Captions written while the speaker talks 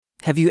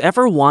Have you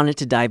ever wanted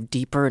to dive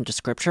deeper into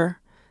Scripture?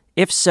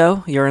 If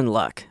so, you're in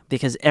luck,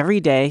 because every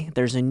day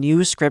there's a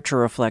new Scripture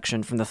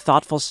reflection from the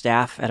thoughtful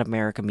staff at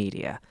America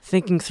Media,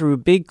 thinking through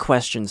big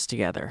questions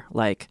together,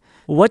 like,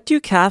 what do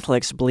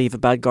Catholics believe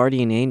about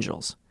guardian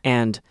angels?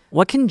 And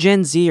what can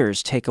Gen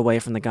Zers take away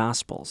from the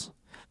Gospels?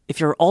 If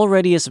you're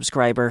already a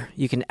subscriber,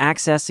 you can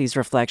access these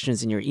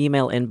reflections in your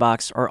email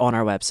inbox or on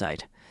our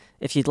website.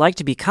 If you'd like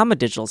to become a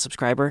digital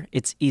subscriber,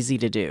 it's easy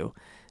to do.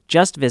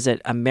 Just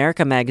visit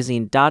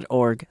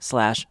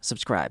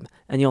americamagazine.org/subscribe,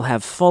 and you'll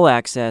have full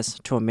access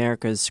to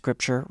America's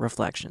Scripture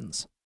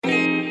reflections.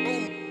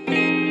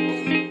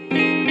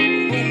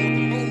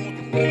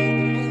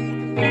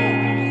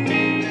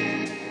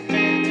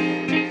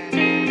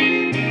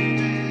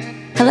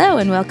 Hello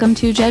and welcome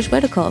to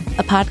Jesuitical,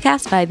 a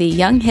podcast by the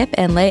young, hip,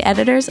 and lay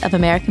editors of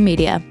America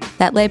Media.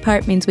 That lay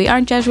part means we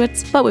aren't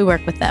Jesuits, but we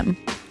work with them.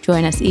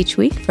 Join us each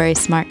week for a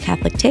smart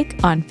Catholic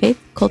take on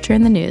faith, culture,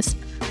 and the news,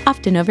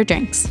 often over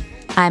drinks.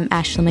 I'm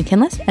Ashley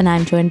McKinless, and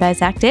I'm joined by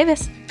Zach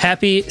Davis.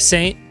 Happy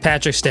St.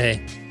 Patrick's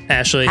Day,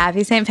 Ashley.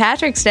 Happy St.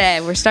 Patrick's Day.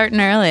 We're starting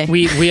early.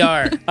 We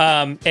are,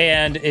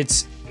 and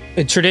it's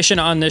a tradition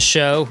on this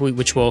show,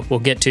 which we'll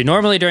get to.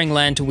 Normally during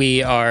Lent,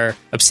 we are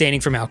abstaining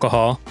from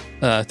alcohol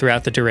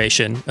throughout the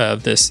duration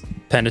of this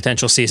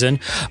penitential season.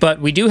 But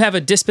we do have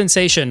a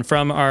dispensation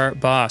from our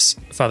boss,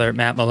 Father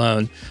Matt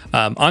Malone,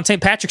 on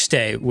St. Patrick's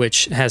Day,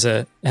 which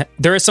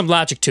there is some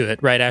logic to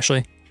it, right,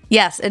 Ashley?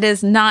 Yes, it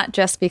is not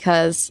just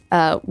because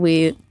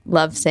we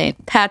love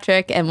St.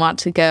 Patrick and want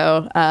to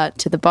go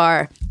to the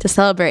bar to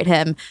celebrate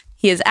him.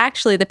 He is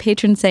actually the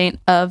patron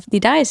saint of the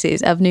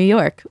Diocese of New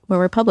York, where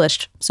we're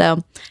published.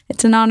 So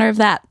it's in honor of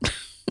that.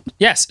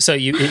 Yes. So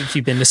if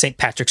you've been to St.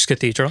 Patrick's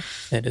Cathedral,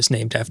 it is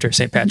named after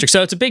St. Patrick.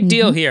 So it's a big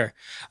deal here.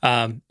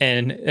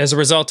 And as a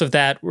result of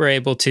that, we're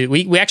able to,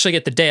 we actually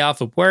get the day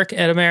off of work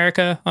at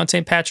America on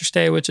St. Patrick's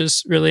Day, which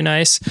is really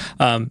nice.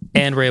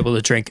 And we're able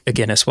to drink a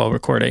Guinness while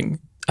recording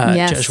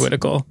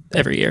Jesuitical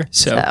every year.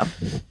 So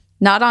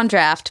not on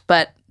draft,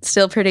 but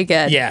still pretty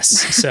good. Yes.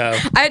 So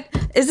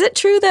is it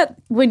true that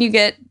when you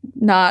get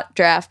not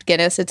draft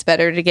Guinness, it's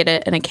better to get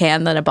it in a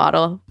can than a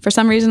bottle? For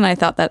some reason, I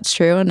thought that's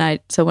true. And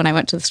so when I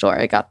went to the store,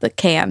 I got the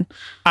can.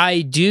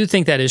 I do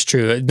think that is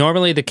true.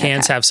 Normally the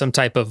cans have some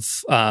type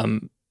of,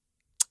 I'm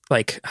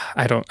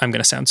going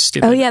to sound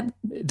stupid. Oh yeah.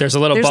 There's a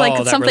little ball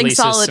like that releases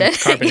solid some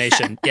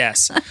carbonation.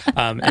 Yes.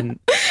 And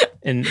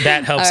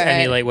that helps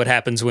emulate what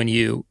happens when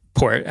you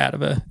pour it out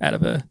of a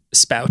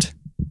spout.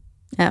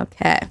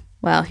 Okay.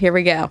 Well, here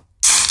we go.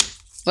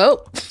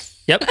 Whoa.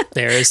 Yep.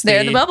 There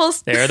are the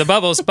bubbles. There are the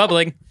bubbles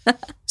bubbling.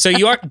 So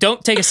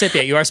don't take a sip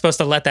yet. You are supposed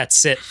to let that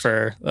sit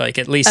for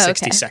at least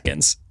 60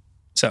 seconds.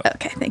 So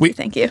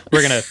thank you.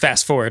 We're going to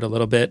fast forward a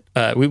little bit.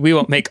 We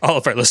won't make all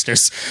of our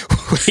listeners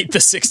wait the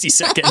 60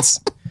 seconds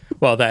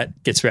while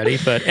that gets ready.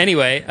 But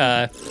anyway,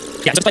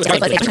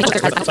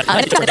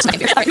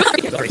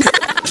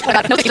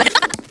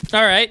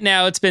 All right,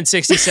 now it's been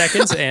 60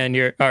 seconds and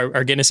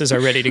our Guinnesses are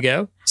ready to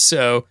go.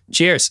 So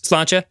cheers,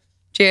 Sláinte.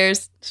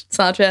 Cheers,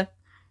 Sláinte.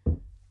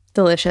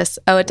 Delicious.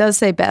 Oh, it does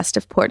say best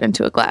if poured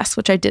into a glass,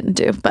 which I didn't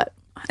do, but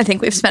I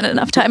think we've spent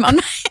enough time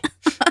on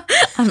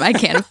my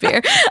can of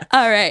beer.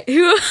 All right,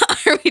 who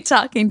are we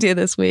talking to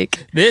this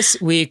week? This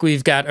week,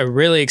 we've got a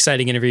really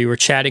exciting interview. We're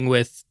chatting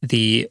with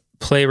the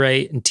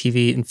playwright and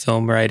TV and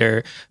film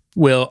writer,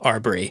 Will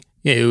Arbery.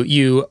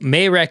 You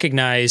may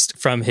recognize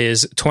from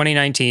his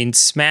 2019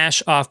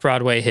 smash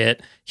off-Broadway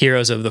hit,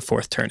 Heroes of the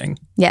Fourth Turning.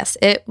 Yes,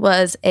 it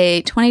was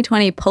a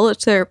 2020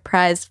 Pulitzer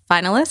Prize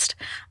finalist,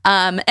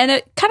 and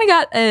it kind of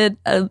got a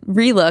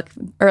relook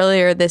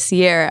earlier this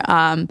year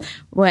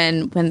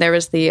when there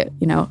was the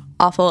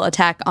awful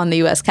attack on the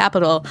U.S.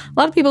 Capitol. A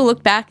lot of people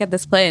looked back at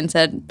this play and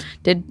said,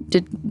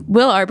 "Did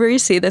Will Arbery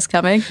see this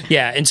coming?"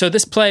 Yeah, and so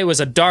this play was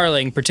a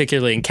darling,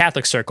 particularly in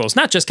Catholic circles.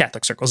 Not just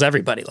Catholic circles;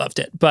 everybody loved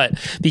it, but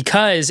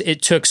because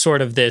it took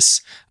sort of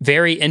this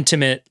very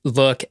intimate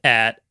look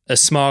at a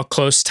small,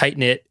 close,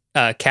 tight-knit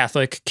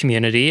Catholic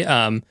community,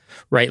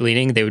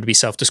 right-leaning. They would be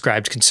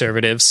self-described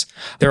conservatives.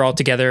 They're all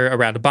together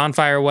around a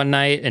bonfire one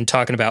night and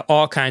talking about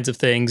all kinds of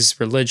things,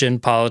 religion,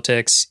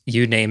 politics,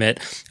 you name it.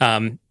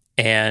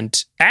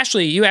 And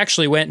Ashley, you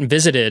actually went and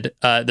visited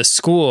the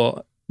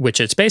school which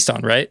it's based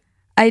on, right?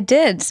 I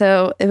did.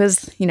 So it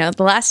was, the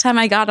last time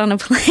I got on a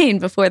plane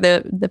before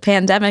the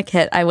pandemic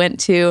hit, I went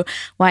to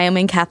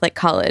Wyoming Catholic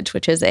College,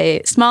 which is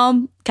a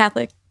small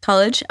Catholic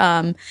college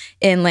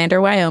in Lander,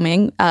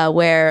 Wyoming,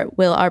 where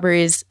Will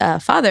Arbery's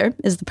father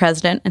is the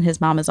president and his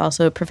mom is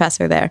also a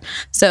professor there.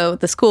 So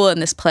the school in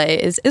this play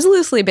is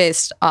loosely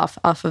based off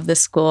of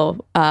this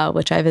school,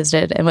 which I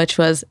visited, and it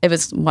was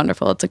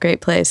wonderful. It's a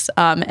great place.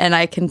 And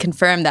I can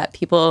confirm that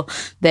people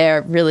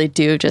there really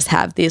do just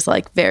have these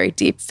very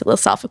deep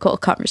philosophical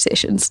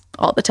conversations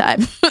all the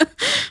time.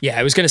 Yeah,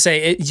 I was going to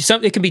say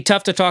it can be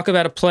tough to talk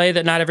about a play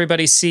that not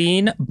everybody's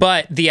seen,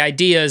 but the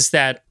idea is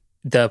that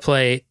the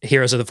play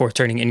Heroes of the Fourth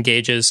Turning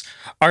engages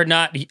are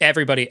not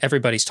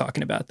everybody's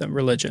talking about them,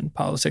 religion,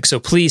 politics. So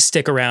please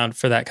stick around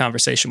for that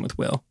conversation with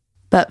Will.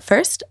 But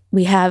first,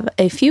 we have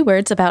a few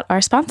words about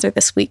our sponsor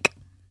this week.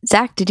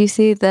 Zach, did you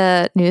see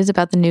the news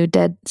about the new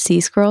Dead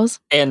Sea Scrolls?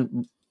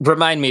 And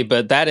remind me,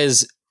 but that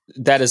is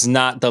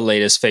not the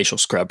latest facial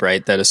scrub,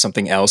 right? That is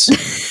something else.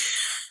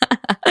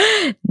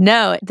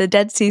 No, the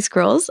Dead Sea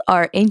Scrolls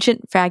are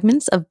ancient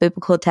fragments of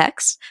biblical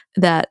texts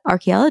that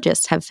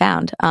archaeologists have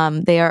found.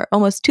 They are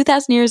almost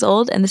 2,000 years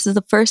old, and this is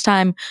the first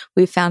time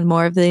we've found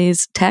more of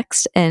these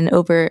texts in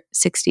over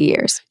 60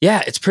 years.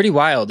 Yeah, it's pretty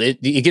wild.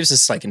 It gives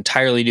us like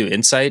entirely new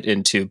insight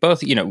into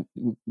both,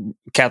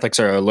 Catholics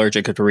are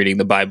allergic to reading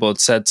the Bible,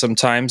 it's said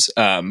sometimes.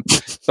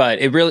 But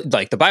it really,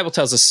 like, the Bible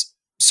tells us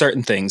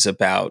certain things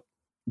about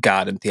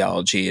God and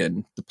theology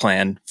and the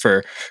plan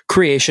for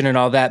creation and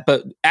all that,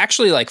 but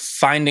actually like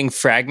finding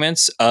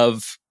fragments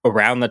of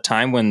around the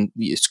time when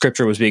the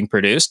scripture was being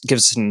produced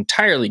gives us an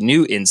entirely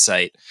new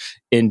insight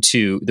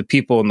into the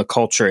people and the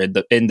culture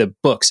in the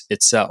books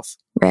itself.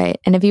 Right.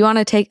 And if you want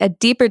to take a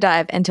deeper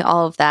dive into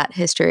all of that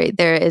history,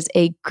 there is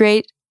a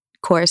great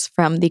course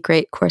from the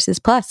Great Courses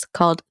Plus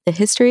called The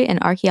History and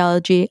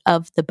Archaeology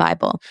of the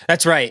Bible.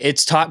 That's right.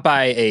 It's taught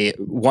by a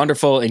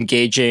wonderful,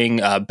 engaging,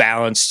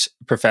 balanced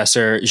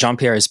professor,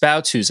 Jean-Pierre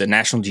Esbout, who's a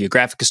National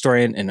Geographic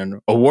historian and an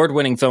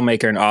award-winning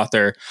filmmaker and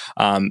author.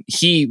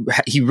 He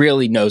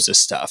really knows his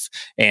stuff,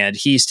 and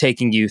he's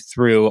taking you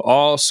through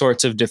all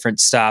sorts of different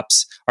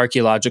stops,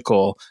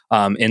 archaeological,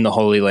 in the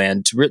Holy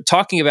Land,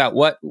 talking about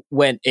what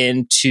went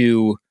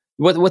into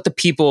what the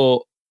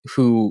people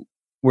who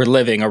were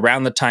living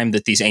around the time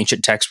that these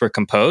ancient texts were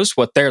composed,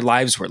 what their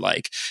lives were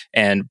like.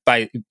 And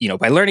by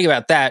learning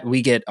about that,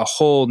 we get a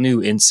whole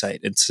new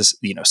insight into,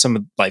 some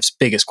of life's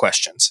biggest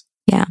questions.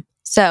 Yeah.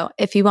 So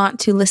if you want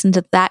to listen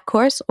to that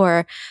course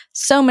or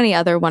so many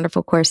other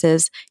wonderful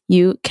courses,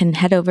 you can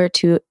head over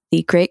to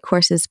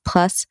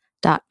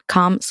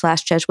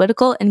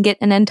thegreatcoursesplus.com/jesuitical and get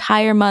an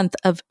entire month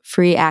of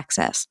free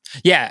access.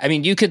 Yeah, I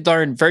mean, you could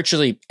learn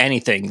virtually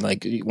anything.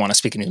 Like, you want to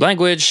speak a new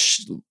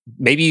language,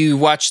 maybe you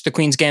watch The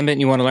Queen's Gambit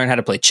and you want to learn how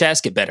to play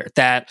chess, get better at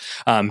that,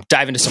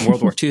 dive into some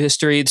World War II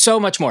history, so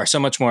much more.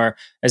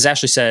 As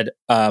Ashley said,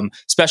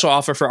 special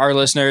offer for our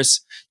listeners.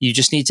 You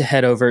just need to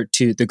head over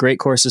to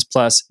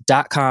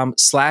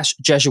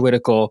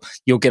thegreatcoursesplus.com/jesuitical.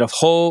 You'll get a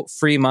whole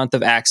free month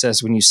of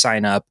access when you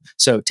sign up.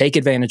 So take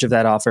advantage of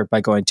that offer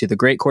by going to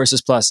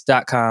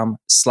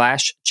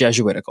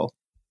thegreatcoursesplus.com/jesuitical.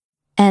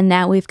 And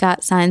now we've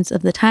got Signs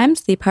of the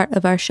Times, the part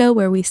of our show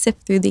where we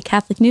sift through the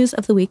Catholic news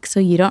of the week so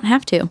you don't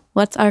have to.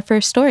 What's our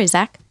first story,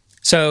 Zach?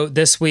 So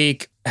this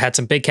week had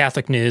some big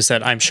Catholic news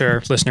that I'm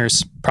sure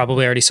listeners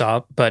probably already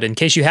saw, but in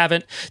case you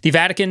haven't, the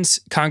Vatican's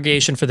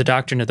Congregation for the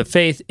Doctrine of the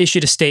Faith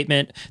issued a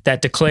statement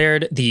that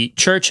declared the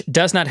Church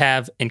does not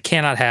have and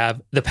cannot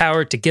have the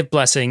power to give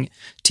blessing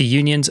to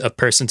unions of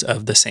persons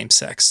of the same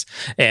sex.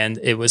 And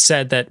it was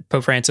said that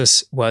Pope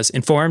Francis was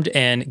informed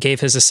and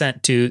gave his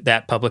assent to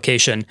that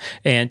publication.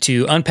 And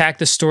to unpack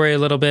the story a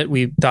little bit,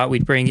 we thought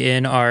we'd bring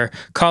in our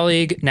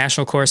colleague,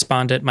 national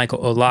correspondent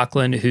Michael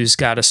O'Loughlin, who's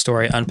got a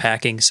story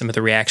unpacking some of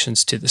the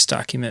reactions to this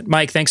document.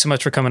 Mike, thanks so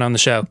much for coming on the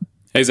show.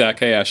 Hey, Zach.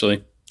 Hey,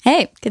 Ashley.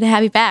 Hey, good to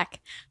have you back.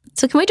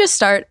 So can we just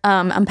start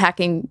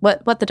unpacking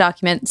what the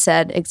document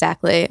said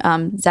exactly?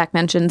 Zach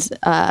mentions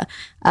that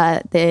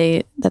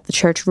the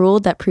Church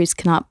ruled that priests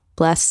cannot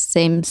bless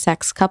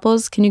same-sex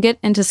couples. Can you get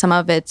into some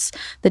of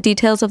the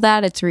details of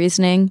that, its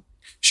reasoning?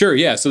 Sure,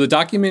 yeah. So the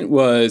document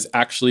was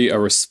actually a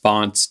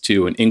response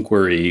to an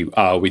inquiry,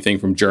 we think,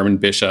 from German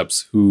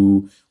bishops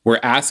who were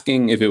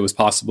asking if it was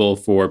possible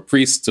for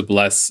priests to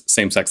bless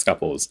same-sex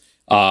couples.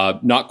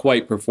 Not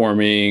quite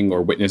performing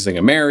or witnessing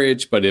a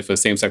marriage, but if a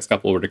same-sex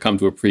couple were to come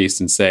to a priest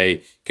and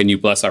say, can you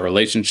bless our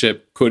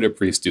relationship? Could a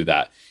priest do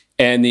that?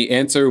 And the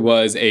answer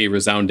was a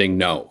resounding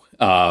no.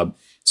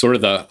 Sort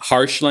of the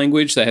harsh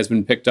language that has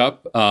been picked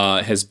up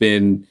has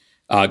been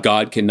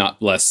God cannot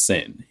bless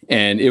sin.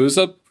 And it was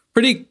a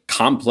pretty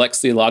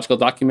complex theological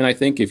document, I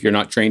think, if you're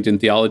not trained in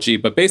theology.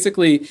 But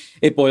basically,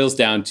 it boils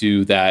down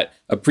to that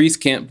a priest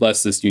can't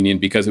bless this union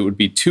because it would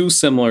be too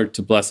similar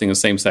to blessing a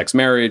same-sex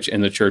marriage.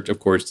 And the Church, of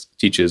course,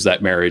 teaches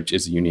that marriage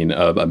is a union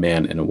of a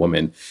man and a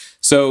woman.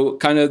 So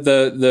kind of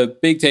the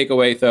big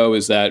takeaway, though,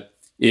 is that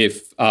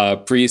if a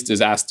priest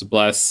is asked to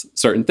bless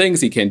certain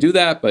things, he can do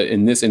that. But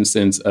in this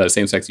instance, a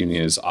same-sex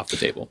union is off the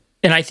table.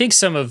 And I think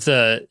some of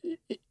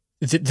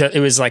it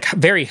was like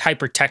very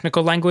hyper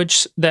technical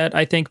language that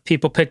I think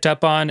people picked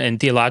up on and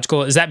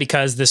theological. Is that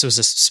because this was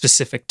a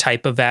specific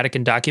type of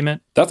Vatican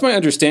document? That's my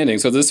understanding.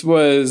 So this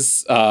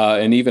was,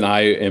 and even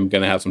I am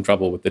going to have some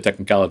trouble with the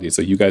technicality.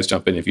 So you guys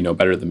jump in if you know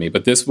better than me.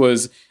 But this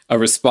was a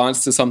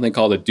response to something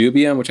called a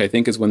dubium, which I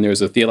think is when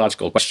there's a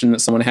theological question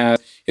that someone has.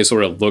 It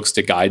sort of looks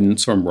to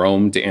guidance from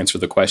Rome to answer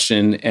the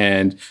question.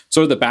 And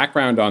sort of the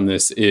background on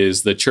this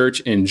is the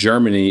Church in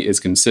Germany is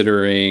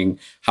considering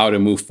how to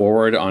move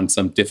forward on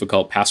some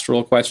difficult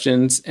pastoral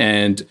questions.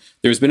 And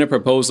there's been a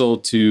proposal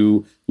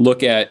to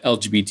look at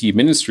LGBT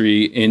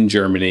ministry in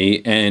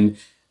Germany. And,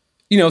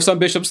 some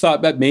bishops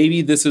thought that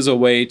maybe this is a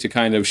way to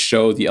kind of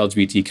show the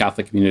LGBT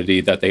Catholic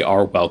community that they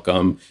are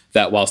welcome,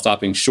 that while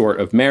stopping short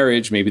of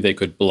marriage, maybe they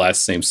could bless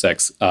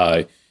same-sex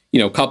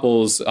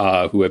couples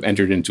who have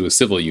entered into a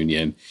civil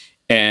union.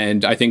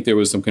 And I think there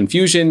was some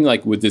confusion,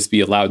 like, would this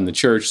be allowed in the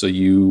church? So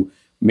you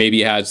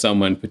maybe had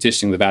someone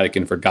petitioning the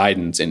Vatican for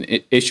guidance and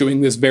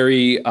issuing this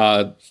very,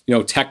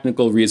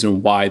 technical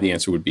reason why the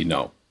answer would be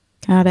no.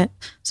 Got it.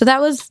 So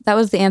that was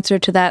the answer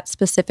to that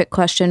specific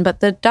question. But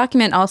the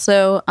document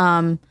also,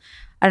 I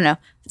don't know,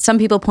 some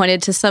people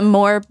pointed to some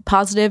more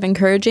positive,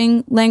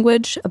 encouraging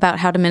language about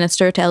how to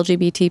minister to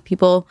LGBT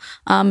people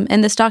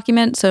in this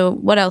document. So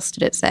what else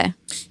did it say?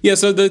 Yeah,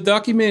 so the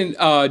document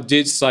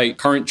did cite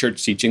current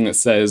church teaching that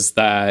says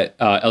that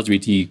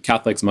LGBT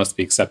Catholics must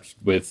be accepted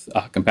with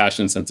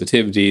compassion and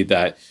sensitivity,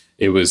 that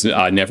it was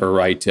never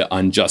right to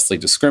unjustly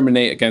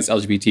discriminate against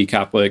LGBT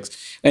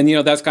Catholics. And,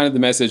 that's kind of the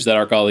message that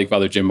our colleague,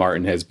 Father Jim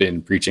Martin, has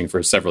been preaching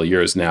for several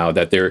years now,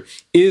 that there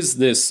is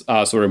this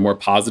sort of more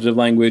positive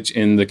language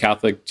in the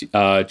Catholic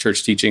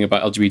Church teaching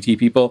about LGBT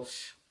people.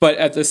 But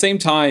at the same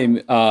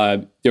time,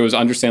 there was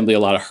understandably a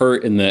lot of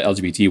hurt in the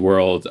LGBT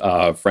world.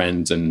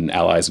 Friends and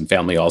allies and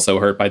family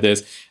also hurt by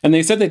this. And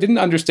they said they didn't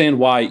understand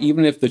why,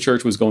 even if the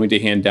church was going to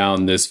hand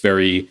down this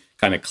very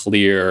kind of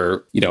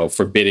clear,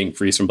 forbidding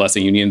priests from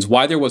blessing unions,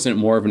 why there wasn't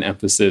more of an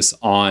emphasis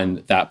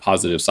on that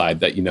positive side,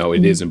 that,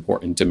 it is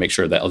important to make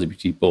sure that LGBT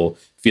people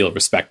feel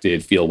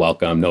respected, feel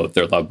welcome, know that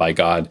they're loved by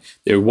God.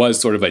 There was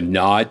sort of a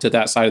nod to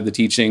that side of the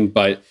teaching,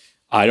 but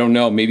I don't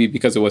know, maybe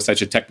because it was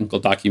such a technical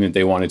document,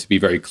 they wanted to be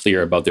very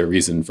clear about their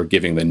reason for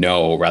giving the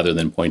no, rather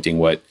than pointing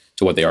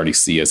to what they already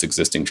see as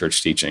existing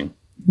church teaching.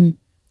 Mm-hmm.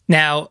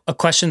 Now, a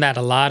question that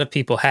a lot of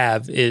people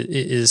have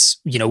is,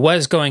 what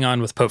is going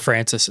on with Pope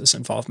Francis's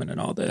involvement in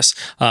all this?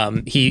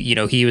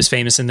 He was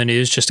famous in the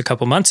news just a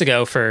couple months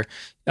ago for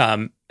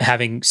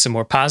having some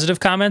more positive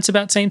comments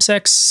about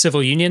same-sex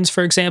civil unions,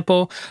 for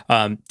example.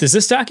 Does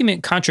this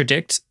document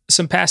contradict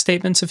some past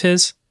statements of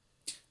his?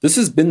 This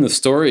has been the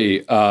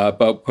story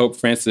about Pope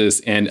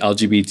Francis and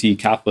LGBT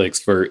Catholics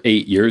for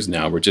 8 years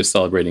now. We're just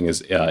celebrating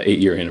his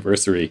 8-year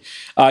anniversary.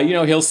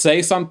 He'll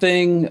say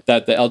something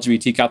that the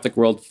LGBT Catholic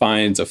world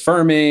finds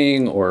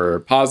affirming or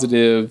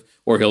positive,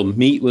 or he'll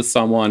meet with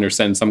someone or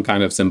send some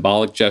kind of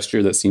symbolic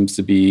gesture that seems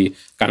to be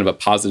kind of a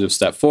positive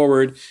step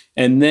forward.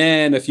 And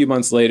then a few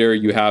months later,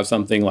 you have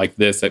something like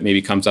this that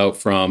maybe comes out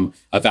from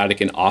a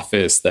Vatican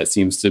office that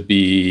seems to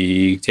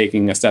be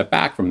taking a step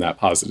back from that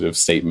positive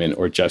statement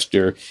or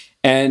gesture.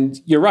 And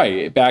you're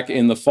right, back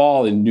in the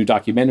fall, a new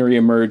documentary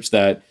emerged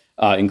that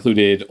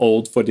included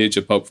old footage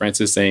of Pope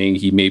Francis saying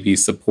he maybe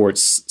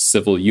supports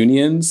civil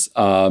unions.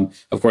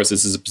 Of course,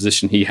 this is a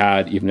position he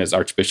had even as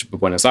Archbishop of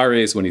Buenos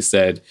Aires, when he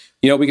said,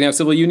 we can have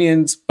civil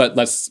unions, but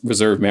let's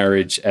reserve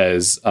marriage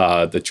as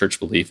the church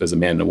belief as a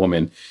man and a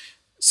woman.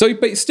 So,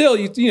 but still,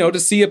 to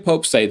see a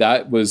pope say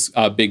that was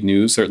big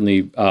news.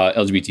 Certainly,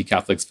 LGBT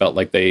Catholics felt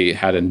like they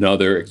had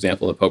another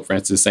example of Pope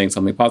Francis saying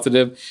something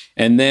positive.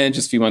 And then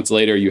just a few months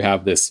later, you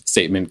have this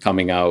statement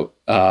coming out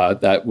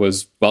that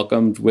was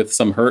welcomed with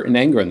some hurt and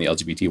anger in the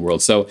LGBT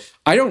world. So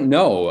I don't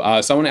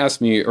know. Someone asked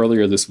me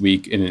earlier this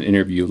week in an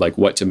interview, like,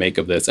 what to make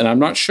of this. And I'm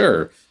not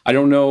sure. I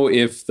don't know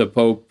if the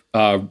Pope...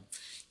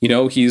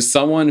 he's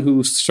someone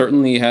who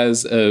certainly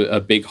has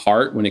a big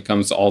heart when it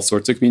comes to all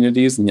sorts of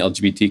communities, and the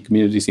LGBT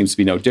community seems to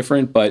be no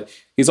different, but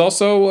he's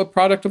also a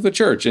product of the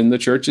church, and the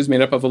church is made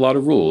up of a lot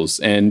of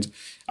rules. And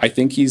I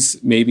think he's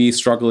maybe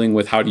struggling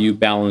with, how do you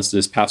balance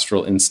this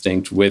pastoral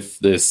instinct with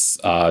this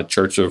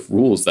church of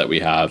rules that we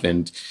have?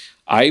 And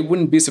I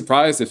wouldn't be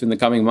surprised if in the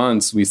coming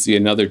months we see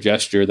another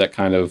gesture that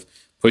kind of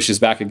pushes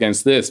back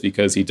against this,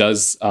 because he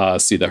does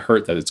see the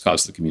hurt that it's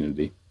caused the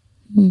community.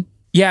 Mm.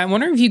 Yeah, I'm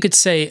wondering if you could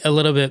say a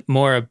little bit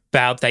more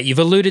about that. You've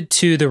alluded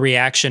to the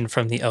reaction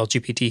from the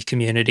LGBT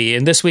community.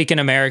 And This Week in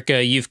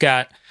America, you've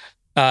got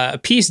a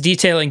piece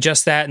detailing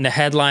just that, and the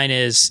headline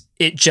is,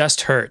 "It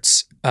Just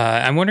Hurts."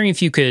 I'm wondering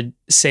if you could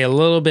say a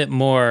little bit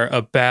more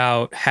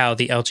about how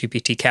the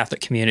LGBT Catholic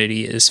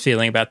community is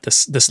feeling about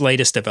this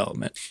latest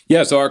development.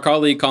 Yeah, so our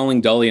colleague Colleen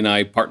Dully and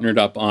I partnered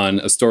up on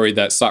a story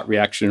that sought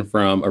reaction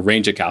from a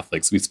range of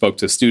Catholics. We spoke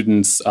to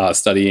students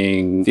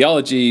studying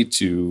theology,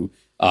 to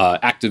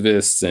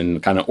activists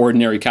and kind of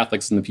ordinary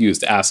Catholics in the pews,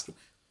 to ask,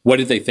 what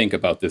did they think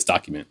about this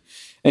document?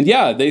 And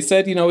yeah, they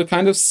said, it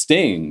kind of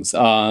stings.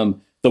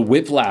 The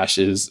whiplash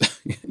is,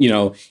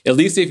 at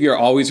least if you're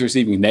always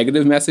receiving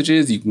negative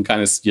messages, you can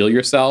kind of steel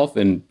yourself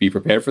and be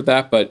prepared for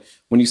that. But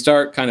when you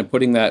start kind of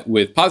putting that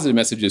with positive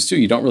messages too,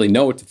 you don't really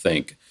know what to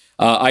think.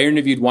 I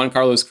interviewed Juan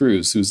Carlos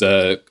Cruz, who's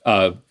a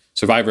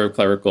survivor of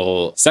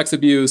clerical sex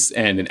abuse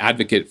and an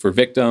advocate for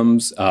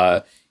victims.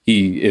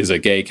 He is a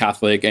gay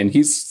Catholic, and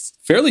he's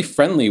fairly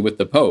friendly with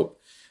the Pope.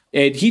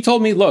 And he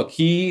told me, look,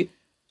 he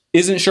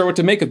isn't sure what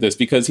to make of this,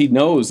 because he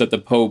knows that the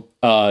Pope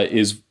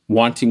is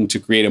wanting to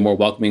create a more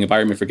welcoming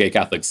environment for gay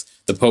Catholics.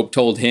 The Pope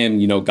told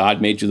him,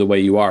 God made you the way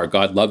you are.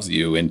 God loves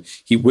you. And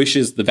he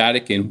wishes the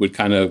Vatican would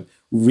kind of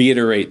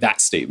reiterate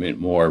that statement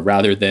more,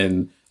 rather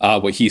than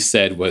what he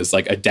said was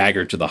like a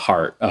dagger to the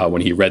heart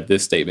when he read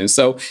this statement.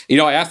 So,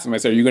 I asked him, I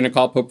said, are you going to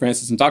call Pope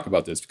Francis and talk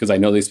about this? Because I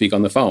know they speak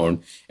on the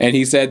phone. And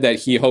he said that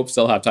he hopes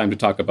they'll have time to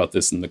talk about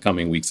this in the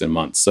coming weeks and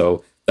months.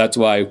 So that's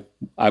why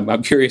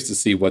I'm curious to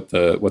see what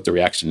the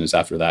reaction is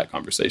after that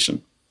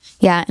conversation.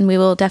 Yeah, and we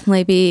will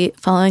definitely be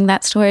following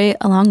that story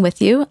along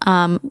with you.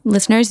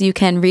 Listeners, you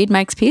can read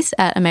Mike's piece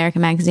at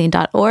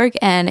americanmagazine.org.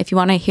 And if you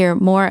want to hear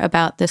more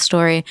about this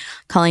story,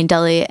 Colleen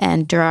Dulle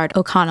and Gerard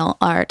O'Connell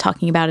are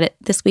talking about it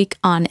this week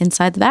on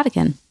Inside the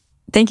Vatican.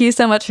 Thank you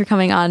so much for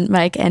coming on,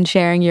 Mike, and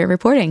sharing your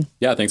reporting.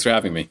 Yeah, thanks for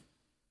having me.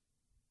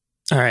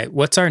 All right,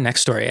 what's our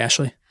next story,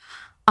 Ashley?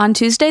 On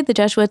Tuesday, the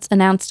Jesuits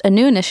announced a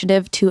new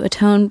initiative to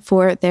atone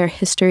for their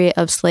history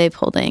of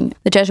slaveholding.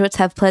 The Jesuits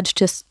have pledged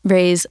to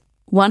raise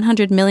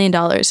 $100 million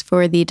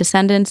for the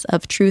Descendants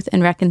of Truth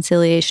and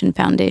Reconciliation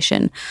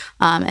Foundation.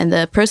 And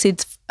the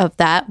proceeds of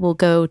that will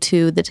go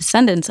to the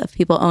descendants of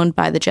people owned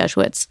by the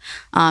Jesuits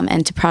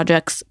and to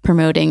projects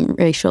promoting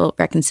racial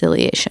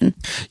reconciliation.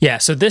 Yeah,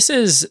 so this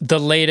is the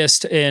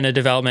latest in a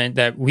development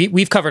that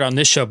we've covered on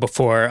this show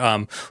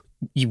before.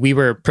 We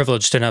were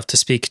privileged enough to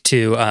speak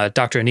to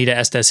Dr. Anita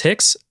Estes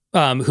Hicks,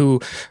 who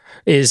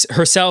is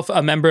herself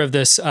a member of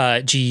this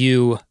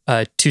GU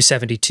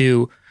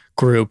 272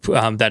 group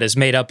that is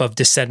made up of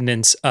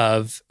descendants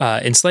of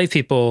enslaved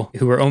people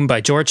who were owned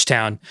by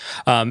Georgetown.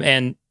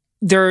 And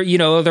there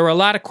were a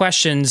lot of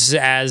questions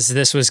as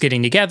this was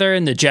getting together,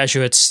 and the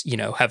Jesuits,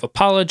 have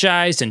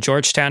apologized, and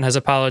Georgetown has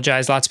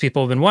apologized. Lots of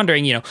people have been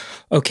wondering,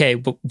 okay,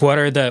 but what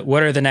are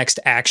the next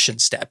action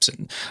steps?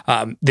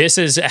 And this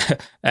is,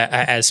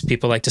 as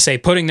people like to say,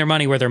 putting their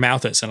money where their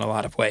mouth is in a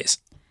lot of ways.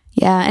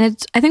 Yeah,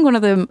 and I think one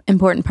of the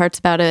important parts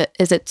about it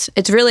is it's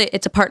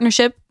a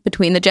partnership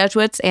between the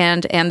Jesuits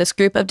and this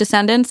group of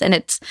descendants, and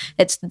it's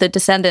the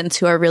descendants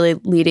who are really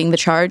leading the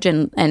charge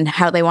and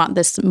how they want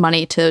this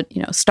money to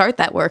start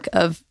that work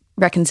of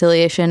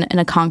reconciliation in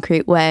a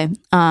concrete way.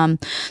 So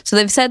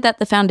they've said that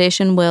the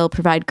foundation will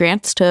provide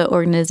grants to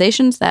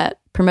organizations that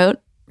promote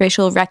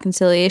racial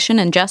reconciliation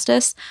and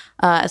justice,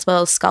 as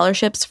well as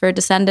scholarships for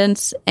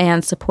descendants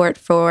and support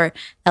for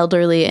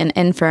elderly and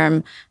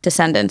infirm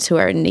descendants who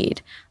are in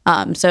need.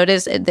 So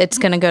it's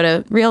going to go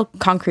to real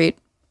concrete,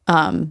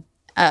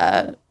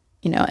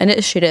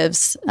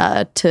 initiatives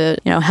to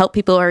help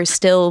people who are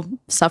still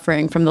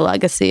suffering from the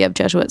legacy of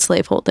Jesuit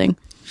slaveholding.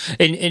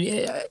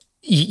 And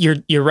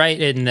you're right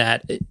in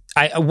that.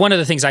 One of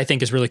the things I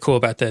think is really cool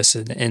about this,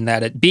 in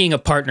that it being a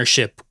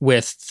partnership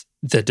with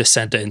the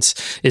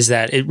descendants, is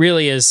that it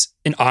really is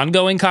an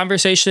ongoing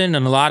conversation.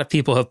 And a lot of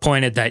people have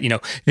pointed that,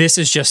 this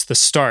is just the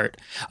start,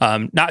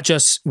 not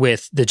just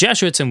with the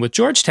Jesuits and with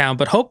Georgetown,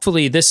 but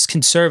hopefully this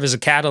can serve as a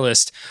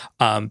catalyst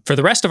for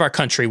the rest of our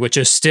country, which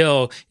is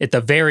still at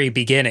the very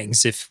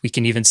beginnings, if we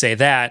can even say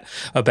that,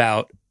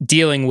 about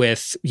dealing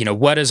with,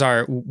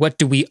 what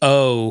do we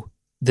owe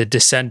the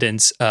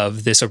descendants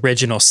of this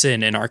original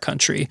sin in our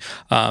country.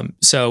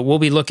 So we'll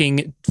be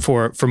looking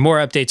for more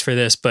updates for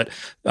this, but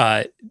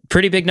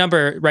pretty big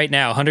number right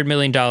now, $100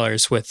 million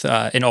with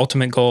an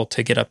ultimate goal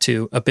to get up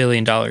to $1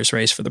 billion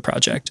raised for the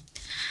project.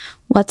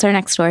 What's our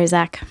next story,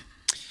 Zach?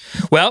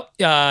 Well,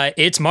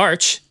 it's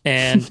March,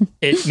 and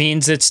it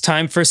means it's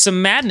time for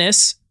some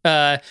madness.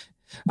 I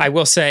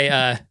will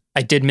say,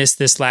 I did miss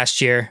this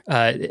last year.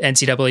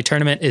 NCAA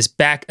tournament is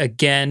back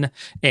again,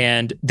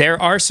 and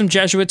there are some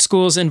Jesuit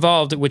schools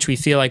involved, which we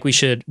feel like we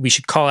should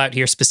call out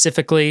here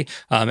specifically,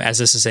 as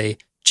this is a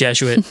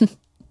Jesuit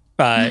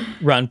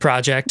run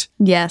project.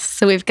 Yes,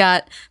 so we've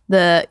got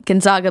the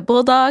Gonzaga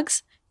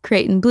Bulldogs,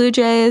 Creighton Blue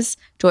Jays,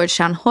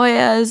 Georgetown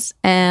Hoyas,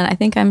 and I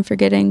think I'm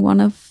forgetting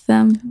one of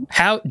them.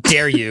 How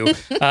dare you?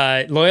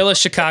 Loyola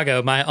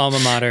Chicago, my alma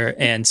mater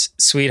and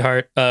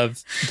sweetheart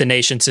of the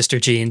nation, Sister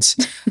Jean's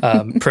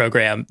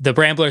program. The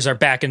Bramblers are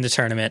back in the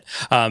tournament.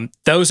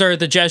 Those are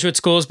the Jesuit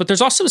schools, but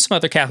there's also some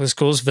other Catholic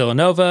schools: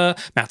 Villanova,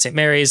 Mount St.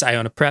 Mary's,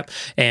 Iona Prep,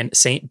 and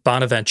St.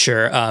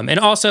 Bonaventure. And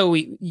also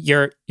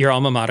your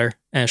alma mater,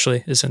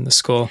 Ashley, is in the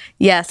school.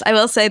 Yes, I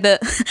will say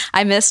that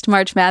I missed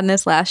March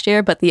Madness last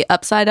year, but the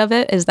upside of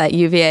it is that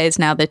UVA is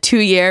now the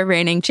 2-year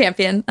reigning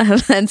champion of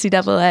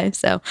NCAA.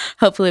 So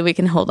hopefully we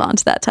can hold on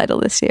to that title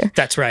this year.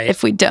 That's right.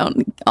 If we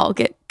don't all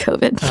get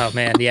COVID. Oh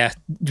man, yeah,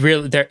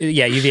 really.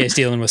 UVA is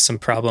dealing with some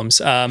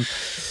problems.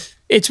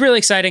 It's really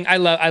exciting. I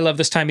love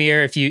this time of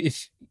year. If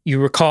you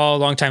recall,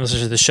 longtime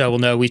listeners of the show will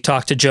know we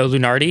talked to Joe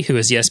Lunardi, who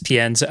is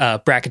ESPN's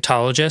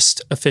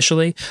bracketologist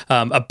officially,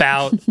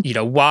 about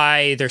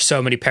why there's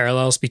so many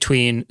parallels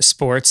between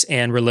sports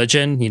and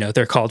religion.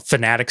 They're called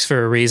fanatics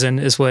for a reason,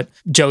 is what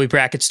Joey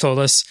Brackets told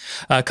us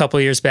a couple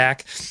of years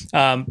back.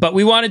 But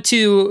we wanted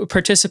to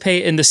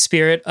participate in the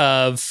spirit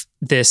of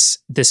this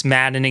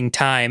maddening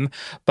time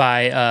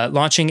by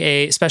launching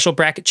a special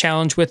bracket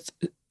challenge with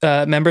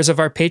members of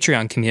our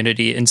Patreon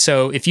community. And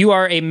so if you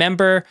are a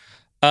member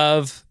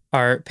of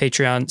our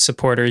Patreon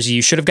supporters,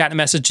 you should have gotten a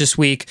message this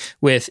week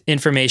with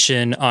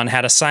information on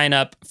how to sign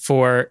up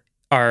for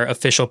our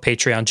official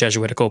Patreon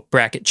Jesuitical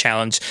Bracket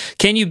Challenge.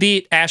 Can you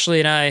beat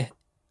Ashley and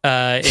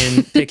I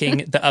in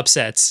picking the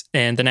upsets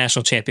and the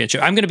national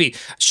championship? I'm going to be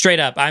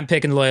straight up. I'm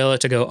picking Loyola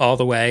to go all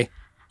the way.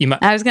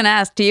 I was going to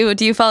ask, do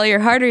you follow your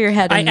heart or your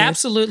head? I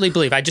absolutely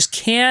believe. I just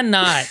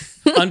cannot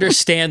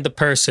understand the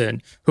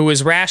person who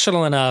is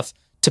rational enough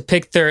to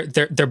pick their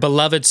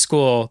beloved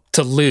school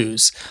to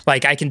lose.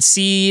 Like, I can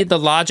see the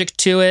logic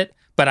to it,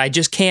 but I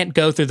just can't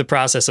go through the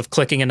process of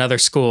clicking another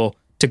school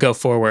to go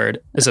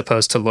forward as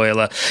opposed to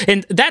Loyola.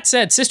 And that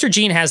said, Sister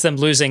Jean has them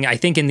losing, I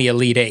think, in the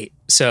Elite Eight.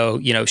 So,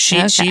 you know,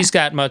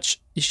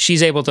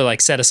 she's able to like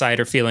set aside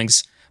her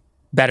feelings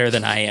better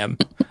than I am.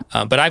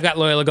 But I've got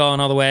Loyola going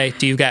all the way.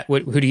 Do you got,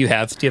 who do you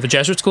have? Do you have a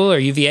Jesuit school or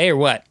UVA or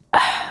what?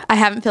 I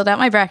haven't filled out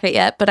my bracket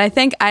yet, but I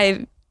think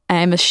I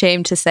am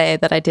ashamed to say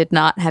that I did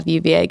not have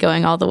UVA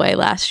going all the way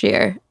last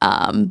year,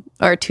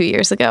 or 2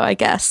 years ago, I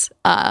guess.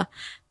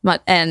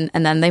 And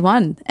then they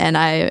won, and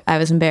I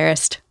was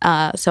embarrassed.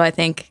 So I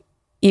think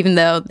even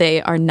though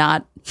they are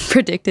not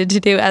predicted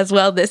to do as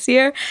well this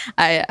year,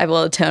 I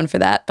will atone for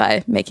that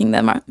by making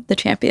them the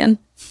champion.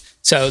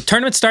 So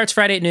tournament starts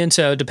Friday at noon.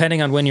 So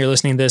depending on when you're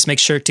listening to this, make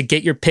sure to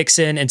get your picks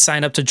in and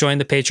sign up to join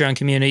the Patreon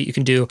community. You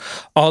can do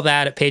all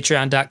that at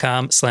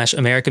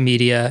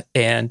patreon.com/AmericaMedia.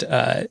 And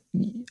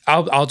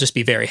I'll just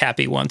be very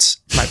happy once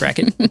my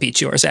bracket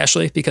beats yours,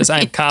 Ashley, because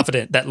I'm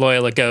confident that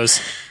Loyola goes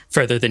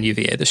further than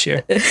UVA this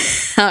year.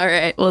 All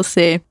right, we'll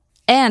see.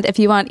 And if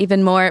you want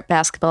even more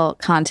basketball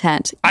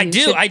content, I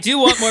do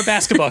want more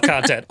basketball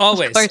content,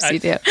 always. Of course you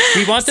do.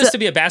 We want this to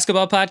be a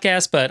basketball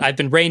podcast, but I've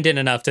been reined in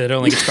enough that it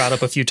only gets brought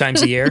up a few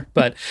times a year.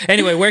 But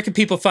anyway, where can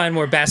people find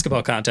more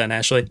basketball content,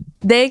 Ashley?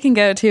 They can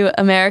go to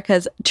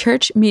America's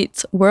Church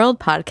Meets World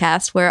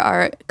podcast, where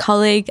our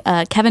colleague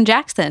Kevin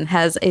Jackson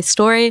has a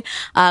story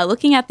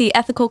looking at the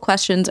ethical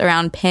questions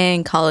around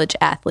paying college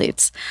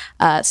athletes.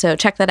 So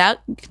check that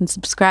out. You can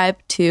subscribe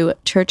to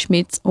Church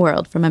Meets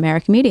World from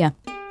America Media.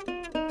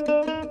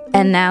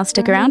 And now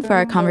stick around for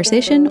our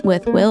conversation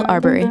with Will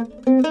Arbery.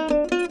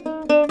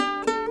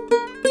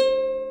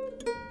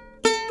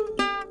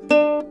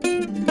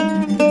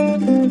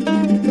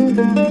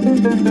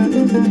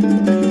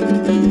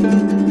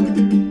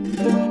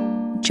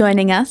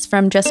 Joining us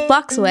from just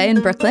blocks away in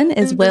Brooklyn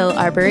is Will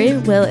Arbery.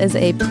 Will is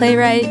a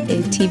playwright,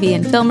 a TV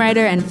and film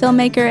writer and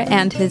filmmaker,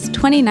 and his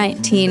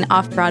 2019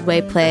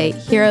 off-Broadway play,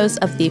 Heroes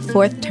of the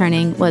Fourth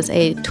Turning, was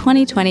a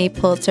 2020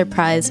 Pulitzer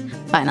Prize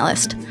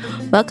finalist.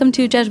 Welcome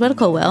to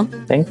Jesuitical, Will.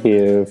 Thank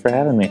you for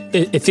having me.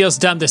 It feels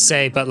dumb to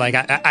say, but like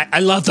I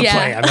love the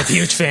play. I'm a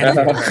huge fan of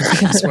your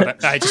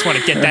work. I just want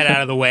to get that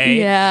out of the way.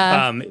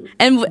 Yeah.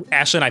 And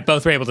Ashley and I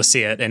both were able to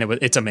see it, and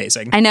it's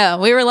amazing. I know.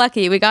 We were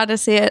lucky. We got to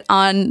see it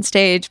on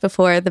stage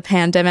before the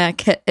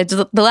pandemic hit. It's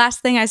the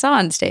last thing I saw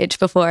on stage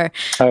before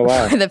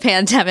the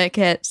pandemic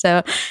hit.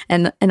 So,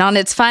 and on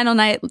its final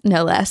night,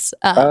 no less.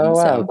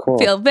 So cool.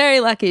 Feel very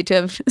lucky to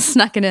have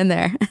snuck it in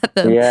there at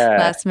the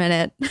last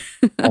minute.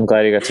 I'm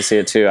glad you got to see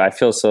it too. I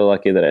feel so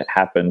lucky that it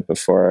happened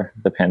before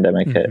the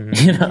pandemic hit.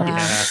 You know?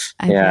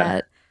 I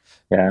bet.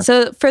 Yeah.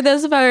 So for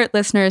those of our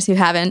listeners who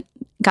haven't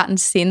gotten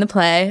to see the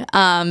play,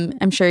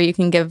 I'm sure you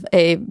can give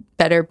a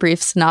better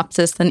brief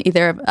synopsis than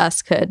either of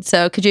us could.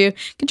 So could you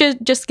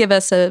just give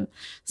us a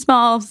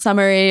small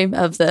summary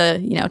of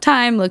the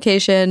time,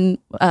 location,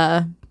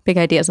 big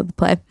ideas of the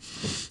play?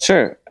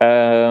 Sure.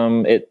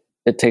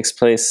 It takes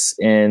place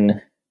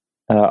in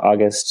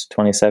August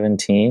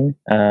 2017,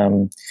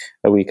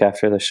 a week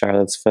after the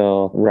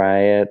Charlottesville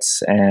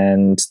riots,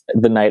 and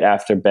the night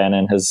after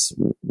Bannon has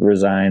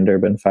resigned or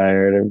been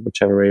fired, or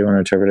whichever way you want to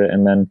interpret it,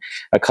 and then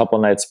a couple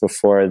nights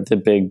before the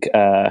big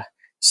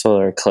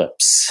solar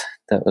eclipse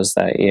that was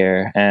that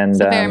year. And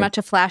so very much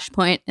a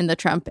flashpoint in the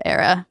Trump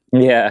era.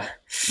 Yeah,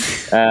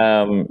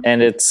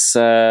 and it's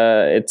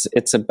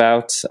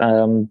about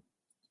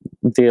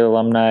the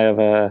alumni of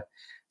a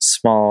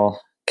small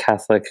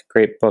Catholic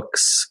Great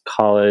Books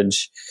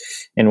College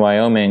in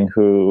Wyoming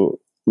who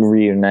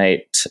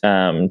reunite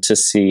to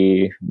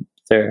see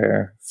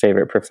their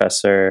favorite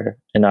professor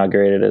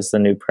inaugurated as the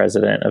new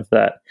president of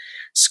that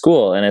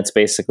school. And it's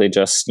basically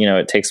just,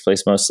 it takes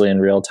place mostly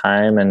in real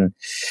time, and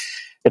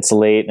it's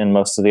late, and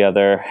most of the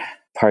other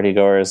party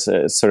goers,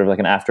 it's sort of like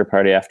an after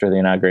party after the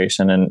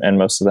inauguration, and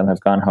most of them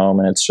have gone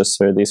home, and it's just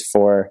sort of these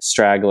four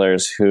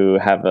stragglers who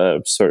have a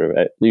sort of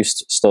at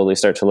least slowly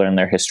start to learn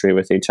their history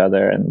with each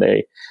other, and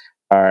they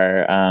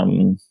are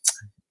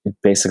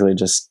basically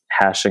just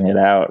hashing it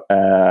out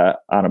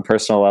on a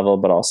personal level,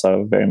 but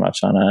also very much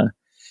on a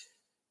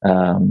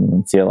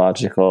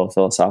theological,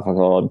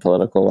 philosophical, and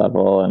political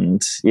level. And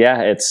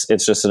yeah, it's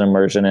just an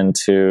immersion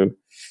into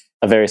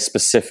a very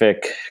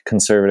specific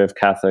conservative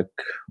Catholic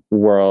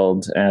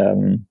world,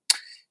 and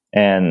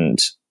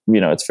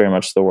it's very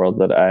much the world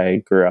that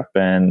I grew up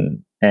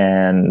in,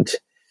 and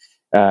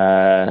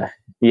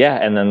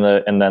and then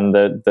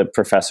the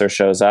professor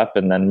shows up,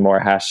 and then more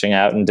hashing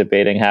out and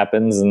debating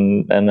happens,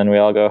 and then we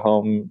all go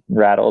home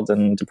rattled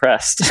and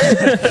depressed.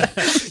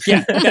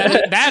 Yeah,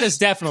 that is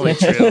definitely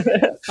true.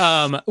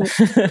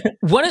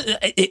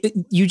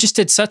 You just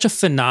did such a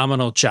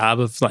phenomenal job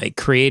of like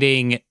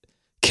creating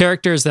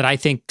characters that I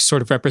think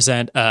sort of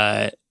represent.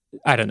 I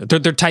don't know,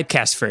 they're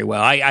typecast very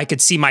well. I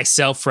could see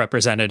myself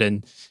represented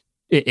in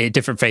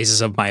different phases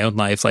of my own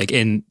life, like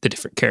in the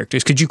different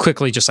characters. Could you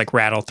quickly just like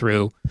rattle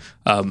through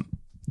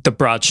the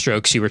broad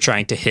strokes you were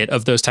trying to hit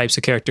of those types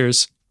of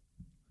characters?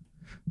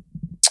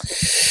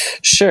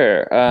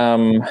 Sure.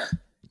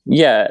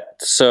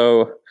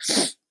 So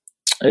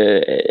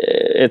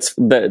it's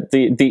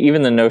the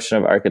even the notion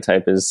of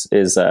archetype is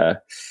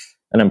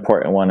an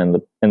important one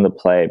in the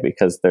play,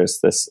 because there's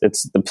this,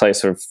 it's the play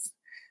sort of,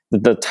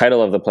 the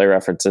title of the play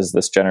references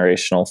this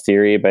generational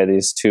theory by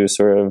these two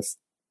sort of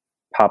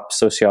pop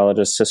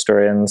sociologists,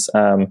 historians,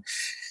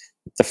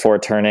 the four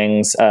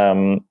turnings,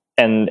 and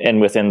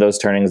within those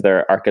turnings there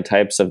are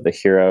archetypes of the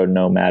hero,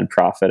 nomad,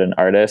 prophet, and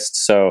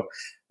artist. So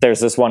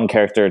there's this one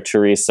character,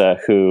 Teresa,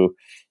 who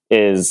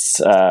is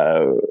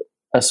a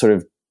sort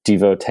of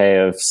devotee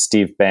of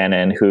Steve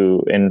Bannon,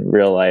 who in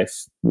real life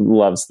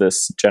loves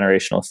this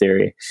generational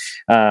theory.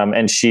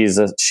 And she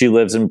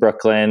lives in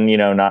Brooklyn,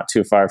 not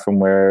too far from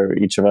where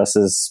each of us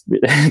is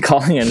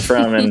calling in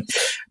from.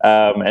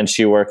 And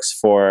she works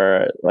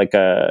for like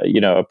a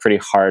pretty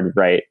hard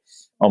right,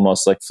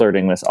 almost like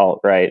flirting with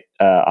alt-right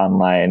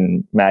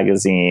online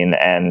magazine.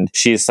 And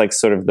she's like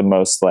sort of the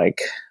most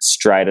like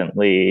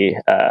stridently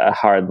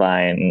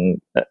hardline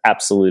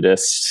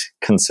absolutist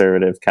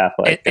conservative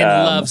Catholic. And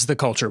loves the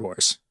culture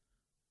wars.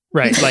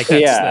 Right. Like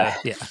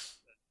that's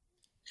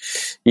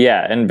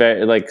yeah. And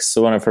very like,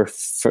 so one of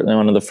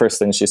the first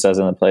things she says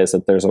in the play is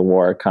that there's a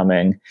war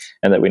coming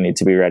and that we need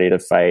to be ready to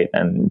fight.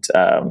 And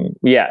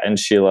and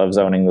she loves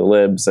owning the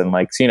libs, and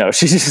like,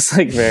 she's just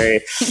like very,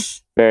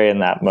 very in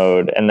that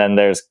mode. And then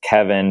there's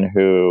Kevin,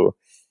 who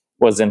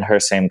was in her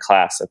same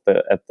class at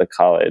the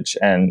college,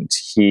 and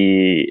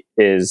he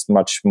is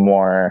much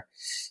more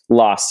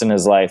lost in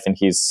his life, and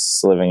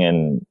he's living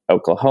in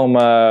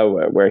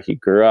Oklahoma where he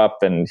grew up,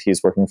 and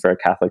he's working for a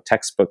Catholic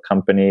textbook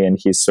company. And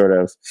he's sort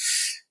of,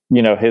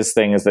 his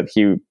thing is that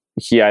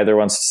he either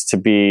wants to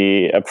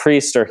be a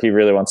priest or he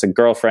really wants a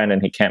girlfriend,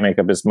 and he can't make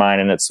up his mind.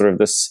 And it's sort of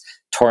this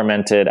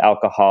tormented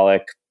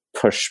alcoholic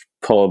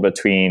push-pull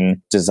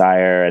between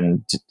desire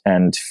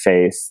and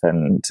faith.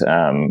 And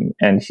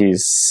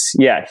he's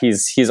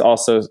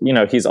also,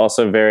 he's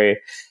also very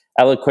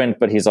eloquent,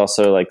 but he's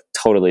also like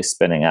totally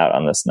spinning out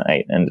on this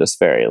night and just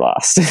very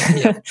lost.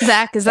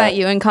 Zach, is that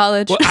you in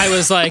college? Well, I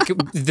was like,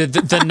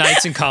 the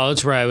nights in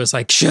college where I was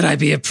like, should I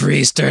be a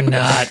priest or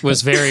not,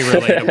 was very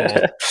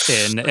relatable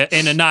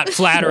in a not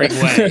flattering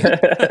way.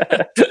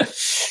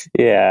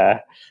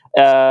 Yeah.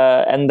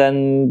 And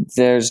then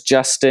there's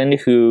Justin,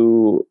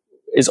 who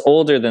is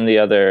older than the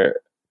other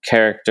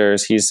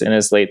characters. He's in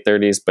his late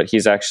 30s, but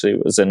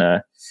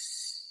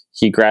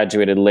he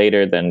graduated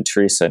later than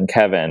Teresa and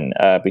Kevin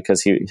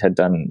because he had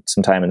done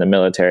some time in the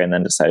military and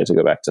then decided to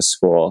go back to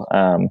school.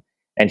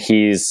 And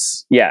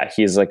he's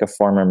like a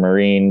former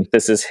Marine.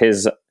 This is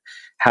his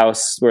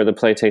house where the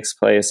play takes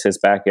place, his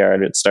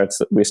backyard.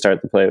 We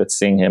start the play with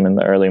seeing him in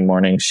the early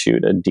morning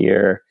shoot a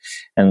deer.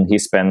 And he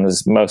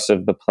spends most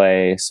of the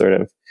play sort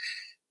of,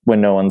 when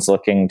no one's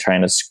looking,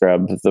 trying to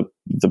scrub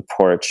the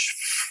porch,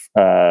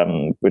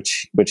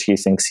 which he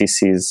thinks he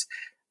sees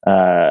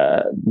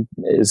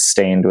is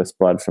stained with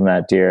blood from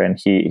that deer. And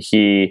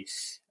he's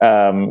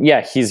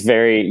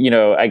very,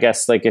 I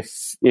guess like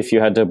if you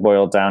had to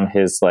boil down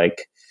his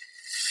like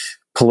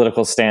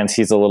political stance,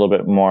 he's a little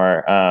bit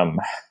more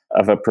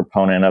of a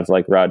proponent of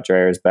like Rod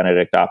Dreher's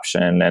Benedict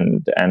option,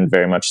 and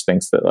very much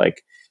thinks that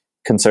like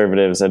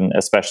conservatives, and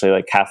especially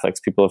like Catholics,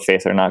 people of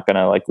faith, are not going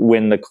to like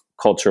win the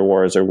culture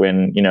wars or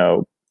win,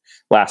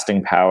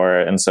 lasting power.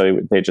 And so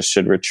they just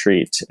should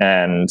retreat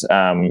and,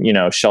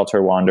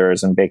 shelter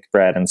wanderers and bake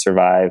bread and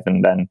survive.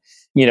 And then,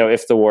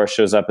 if the war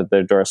shows up at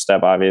their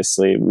doorstep,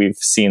 obviously we've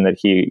seen that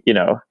he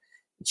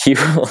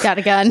will, got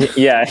a gun.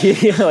 Yeah.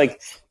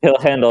 He'll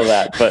handle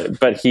that.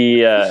 But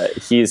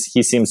he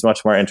seems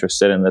much more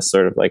interested in this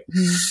sort of like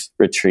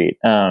retreat.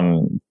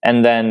 And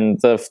then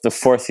the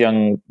fourth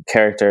young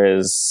character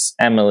is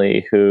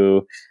Emily,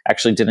 who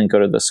actually didn't go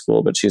to the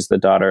school, but she's the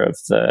daughter of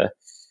the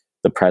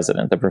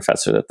president, the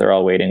professor that they're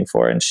all waiting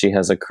for. And she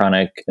has a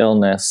chronic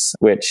illness,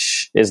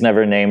 which is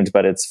never named,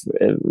 but it's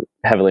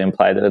heavily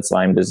implied that it's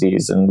Lyme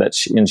disease, and that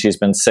she's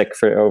been sick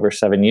for over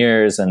 7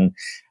 years. And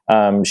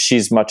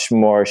she's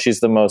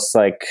the most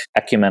like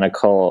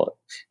ecumenical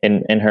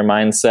in her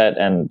mindset,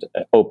 and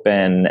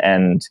open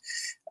and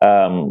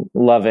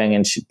loving.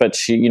 And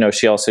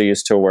she also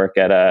used to work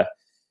at a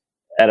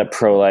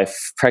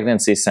pro-life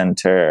pregnancy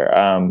center.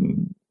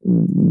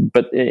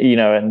 But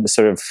and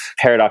sort of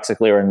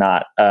paradoxically or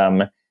not,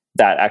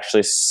 that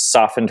actually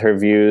softened her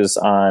views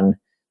on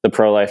the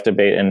pro-life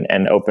debate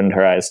and opened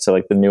her eyes to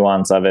like the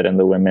nuance of it and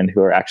the women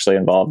who are actually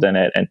involved in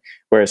it. And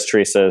whereas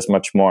Teresa is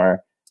much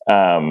more,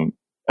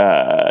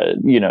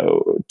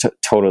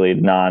 totally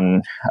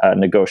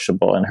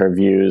non-negotiable in her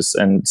views.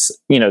 And,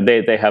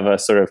 they have a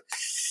sort of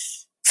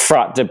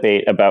fraught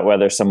debate about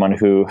whether someone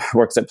who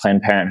works at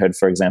Planned Parenthood,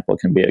 for example,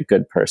 can be a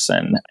good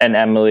person. And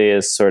Emily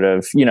is sort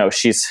of,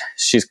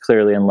 she's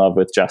clearly in love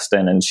with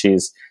Justin, and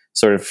she's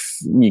sort of,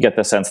 you get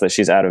the sense that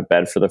she's out of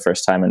bed for the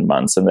first time in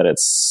months, and that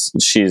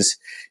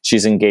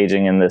she's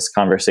engaging in this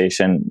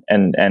conversation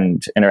and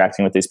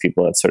interacting with these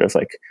people at sort of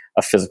like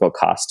a physical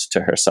cost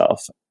to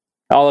herself.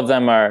 All of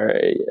them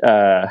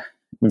are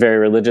very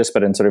religious,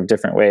 but in sort of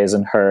different ways.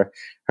 And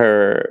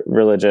her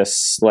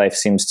religious life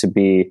seems to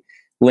be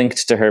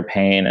linked to her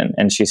pain,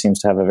 and she seems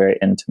to have a very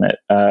intimate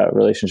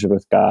relationship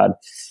with God.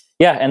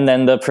 yeah, and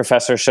then the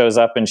professor shows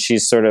up, and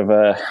she's sort of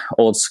a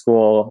old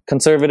school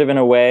conservative in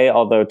a way,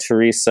 although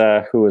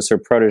Teresa, who was her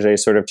protege,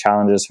 sort of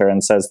challenges her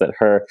and says that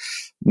her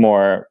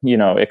more,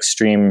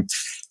 extreme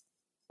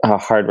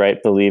hard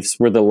right beliefs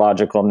were the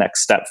logical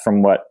next step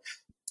from what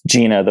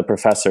Gina, the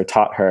professor,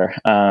 taught her.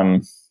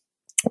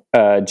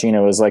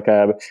 Gina was like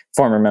a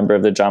former member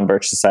of the John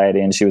Birch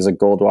Society, and she was a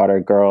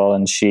Goldwater girl,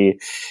 and she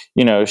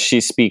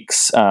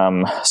speaks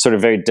sort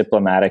of very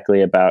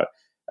diplomatically about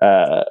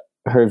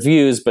her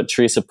views, but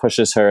Teresa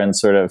pushes her and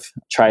sort of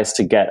tries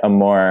to get a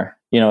more,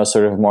 a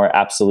sort of more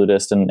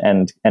absolutist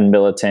and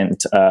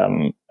militant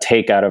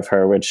take out of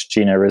her, which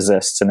Gina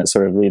resists, and it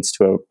sort of leads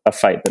to a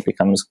fight that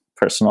becomes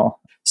personal.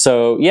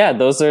 So yeah,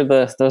 those are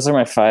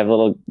my 5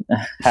 little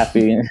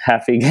happy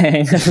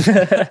gang.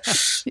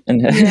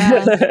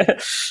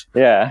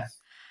 Yeah.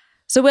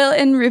 So, Will,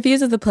 in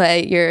reviews of the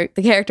play,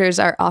 the characters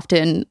are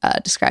often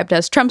described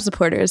as Trump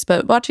supporters,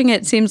 but watching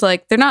it seems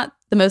like they're not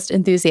the most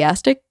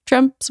enthusiastic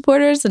Trump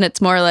supporters, and it's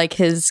more like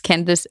his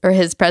candidacy or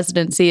his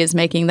presidency is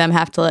making them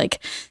have to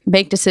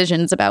make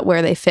decisions about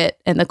where they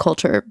fit in the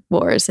culture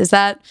wars. Is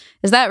that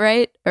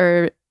right,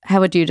 or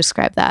how would you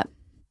describe that?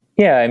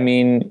 Yeah, I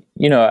mean,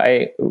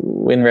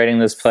 when writing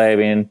this play,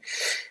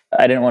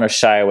 I didn't want to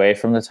shy away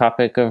from the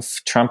topic of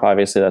Trump.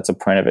 Obviously, that's a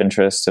point of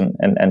interest and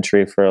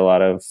entry for a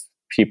lot of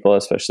people,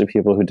 especially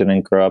people who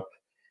didn't grow up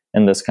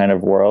in this kind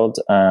of world.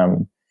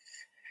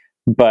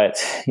 But,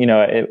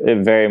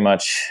 it very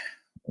much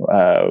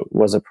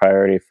was a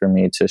priority for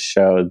me to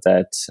show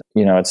that,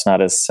 it's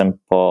not as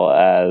simple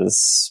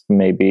as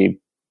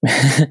maybe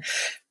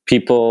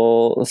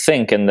people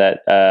think, and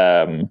that,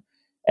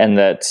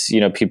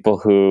 people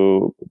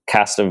who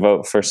cast a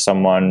vote for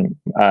someone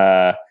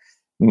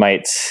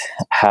might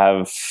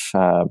have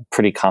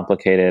pretty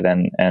complicated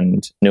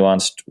and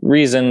nuanced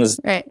reasons.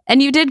 Right,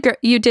 and you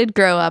did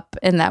grow up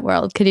in that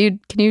world. Can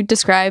you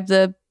describe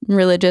the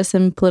religious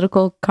and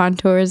political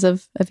contours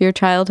of your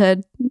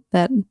childhood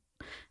that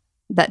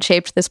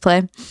shaped this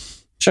play?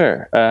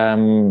 Sure.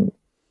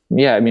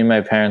 Yeah,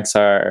 my parents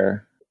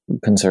are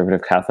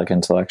conservative Catholic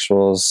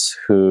intellectuals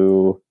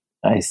who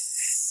I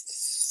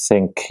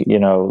think,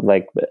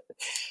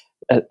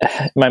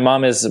 my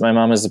mom is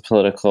a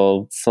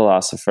political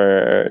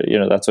philosopher.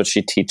 That's what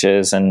she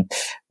teaches, and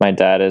my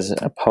dad is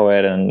a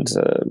poet and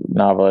a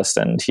novelist,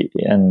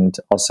 and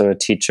also a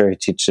teacher. He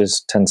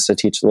tends to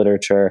teach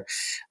literature,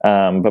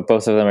 but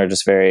both of them are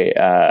just very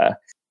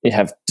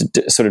have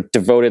sort of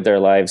devoted their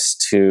lives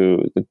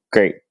to the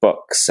great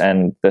books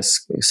and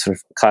this sort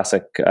of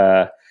classic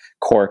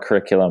core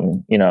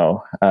curriculum.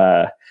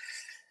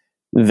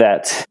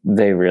 That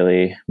they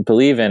really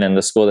believe in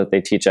the school that they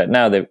teach at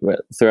now.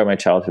 Throughout my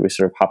childhood, we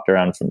sort of hopped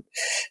around from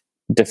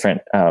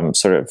different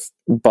sort of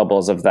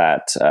bubbles of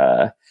that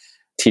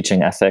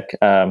teaching ethic.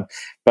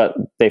 But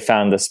they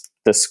found this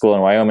school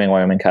in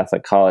Wyoming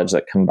Catholic College,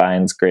 that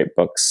combines great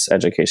books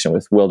education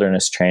with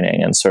wilderness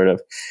training, and sort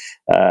of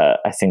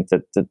I think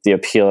that the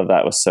appeal of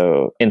that was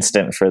so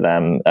instant for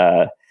them.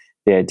 The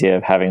idea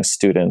of having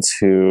students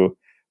who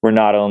were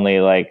not only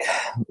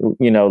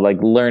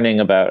learning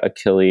about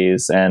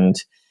Achilles and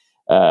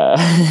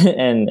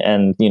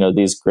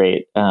these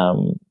great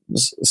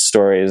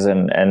stories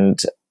and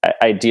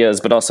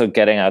ideas, but also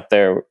getting out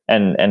there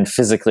and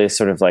physically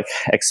sort of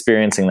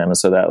experiencing them.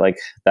 So that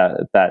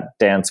that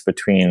dance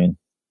between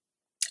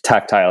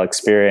tactile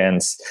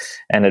experience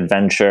and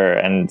adventure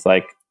and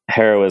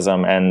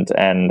heroism and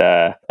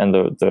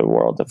the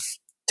world of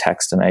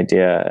text and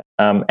idea.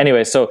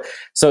 Anyway, so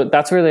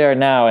that's where they are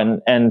now.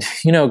 And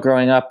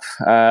growing up,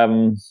 I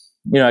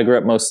grew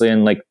up mostly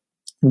in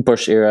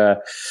Bush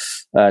era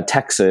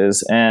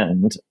Texas,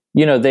 and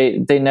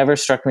they never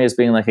struck me as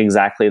being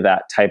exactly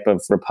that type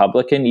of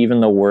Republican.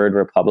 Even the word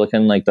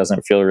Republican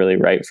doesn't feel really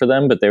right for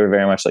them, but they were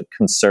very much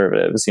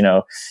conservatives.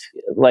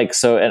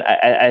 So. And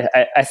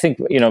I think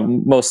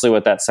mostly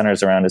what that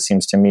centers around, it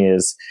seems to me,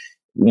 is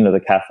the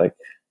Catholic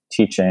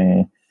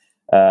teaching.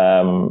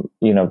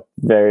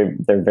 They're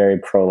very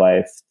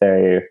pro-life.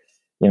 They're,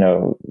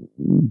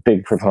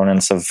 big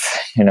proponents of,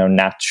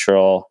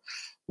 natural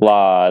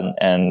law.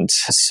 And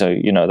so,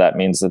 that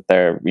means that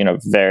they're,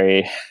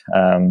 very,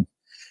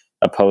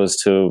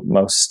 opposed to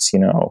most,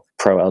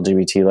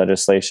 pro-LGBT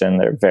legislation.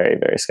 They're very,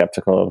 very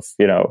skeptical of,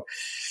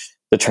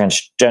 the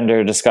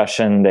transgender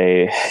discussion.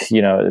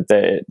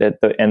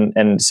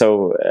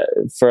 So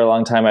for a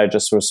long time, I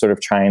just was sort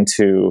of trying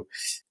to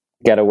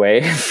get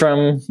away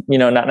from,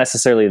 not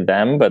necessarily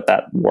them, but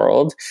that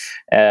world,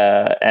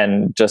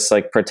 and just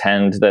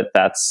pretend that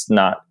that's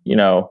not,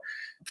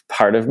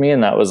 part of me.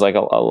 And that was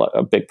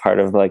a big part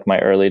of my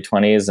early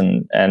 20s.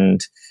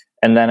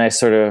 And then I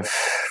sort of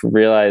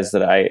realized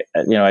that I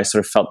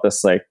sort of felt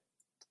this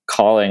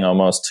calling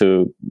almost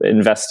to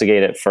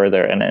investigate it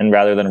further, and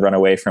rather than run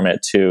away from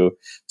it, to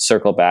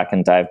circle back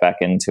and dive back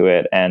into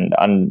it and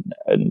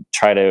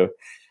try to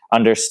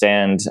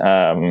understand,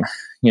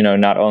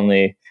 not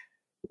only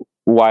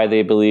why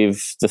they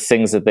believe the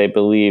things that they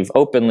believe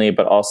openly,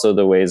 but also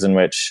the ways in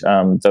which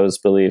those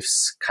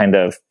beliefs kind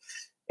of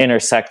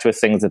intersect with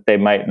things that they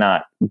might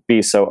not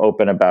be so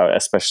open about,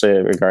 especially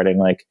regarding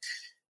like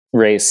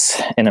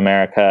race in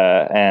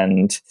America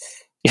and,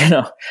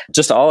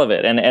 just all of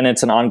it. And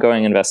it's an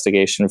ongoing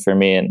investigation for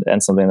me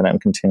and something that I'm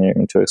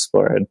continuing to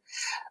explore in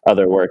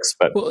other works.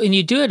 But and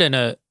you do it in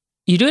a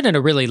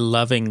really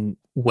loving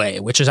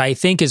way, which is, I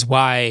think, is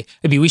why,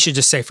 we should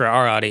just say for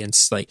our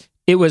audience, like,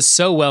 it was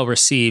so well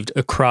received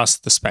across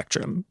the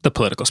spectrum, the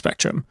political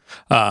spectrum.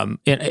 And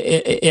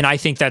I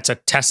think that's a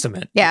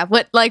testament. Yeah.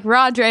 What, like,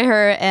 Rod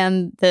Dreher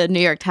and the New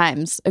York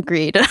Times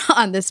agreed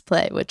on this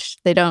play, which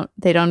they don't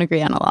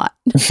agree on a lot.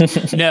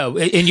 No.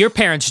 And your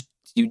parents,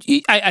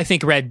 I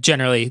think,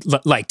 generally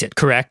liked it,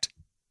 correct?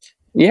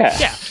 Yeah.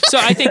 So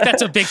I think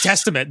that's a big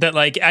testament that,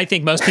 like, I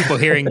think most people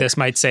hearing this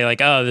might say,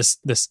 like, oh,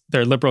 this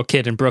their liberal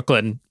kid in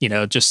Brooklyn,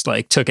 just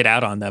like took it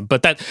out on them.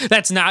 But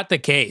that's not the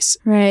case.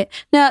 Right.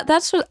 Now,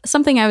 that's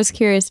something I was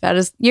curious about,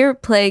 is your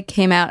play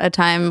came out at a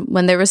time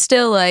when there was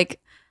still like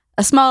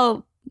a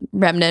small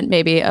remnant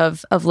maybe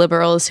of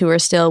liberals who were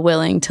still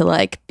willing to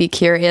like be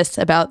curious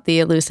about the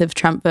elusive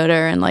Trump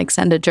voter and like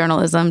send a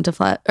journalist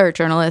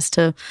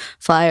to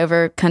fly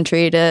over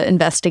country to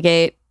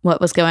investigate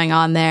what was going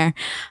on there.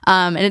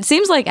 And it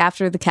seems like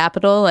after the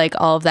Capitol, like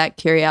all of that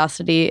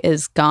curiosity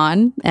is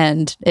gone.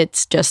 And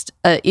it's just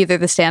either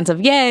the stance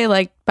of, yay,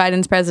 like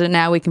Biden's president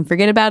now, we can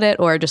forget about it,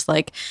 or just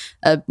like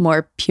a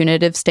more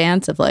punitive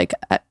stance of like,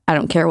 I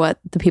don't care what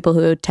the people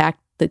who attacked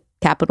the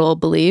Capitol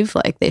believe,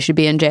 like they should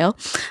be in jail.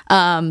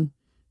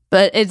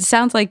 But it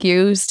sounds like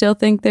you still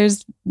think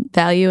there's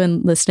value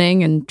in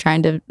listening and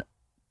trying to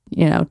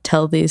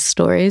tell these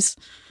stories.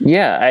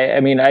 Yeah. I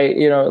mean,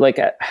 like,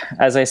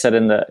 as I said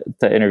in the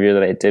interview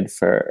that I did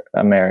for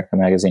America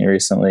Magazine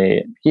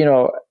recently,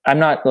 I'm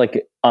not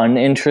like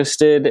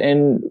uninterested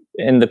in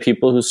the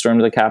people who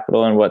stormed the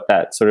Capitol and what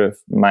that sort of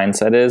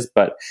mindset is.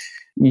 But,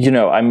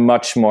 I'm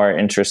much more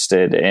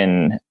interested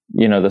in,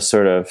 the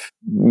sort of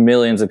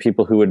millions of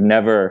people who would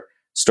never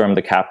storm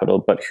the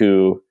Capitol, but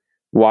who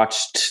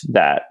watched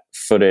that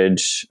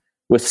footage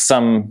with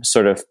some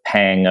sort of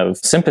pang of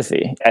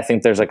sympathy. I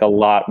think there's like a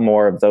lot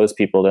more of those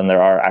people than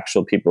there are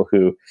actual people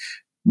who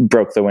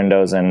broke the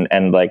windows and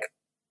like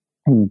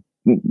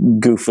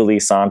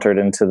goofily sauntered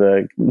into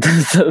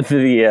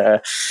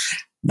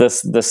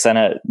the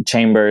Senate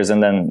chambers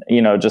and then,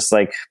 just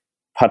like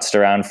putzed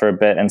around for a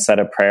bit and said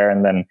a prayer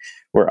and then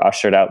were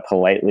ushered out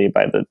politely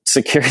by the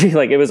security.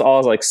 Like, it was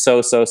all like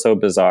so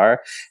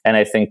bizarre. And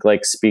I think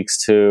like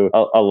speaks to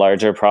a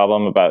larger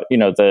problem about,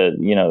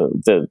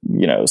 the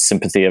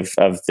sympathy of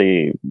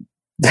the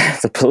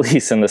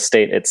police and the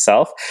state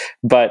itself.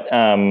 But,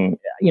 I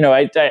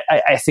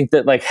think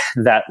that like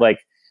that,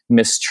 like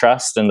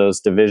mistrust and those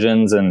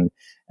divisions and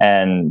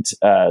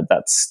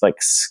that's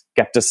like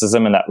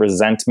skepticism and that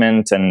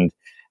resentment and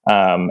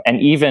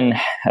even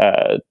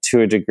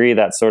to a degree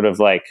that sort of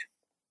like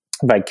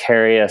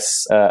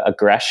vicarious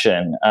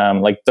aggression,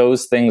 like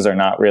those things are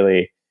not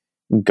really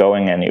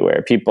going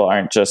anywhere. People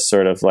aren't just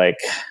sort of like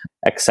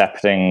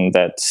accepting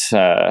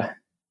that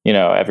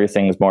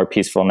everything's more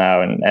peaceful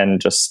now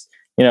and just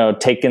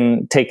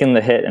taking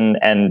the hit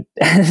and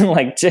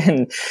like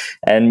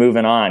and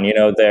moving on.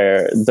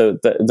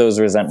 Those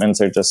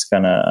resentments are just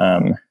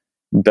gonna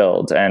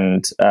build,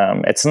 and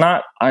it's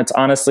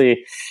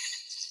honestly.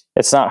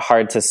 It's not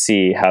hard to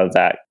see how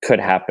that could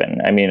happen.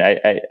 I mean,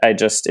 I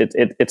just,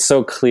 it's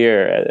so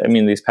clear. I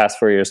mean, these past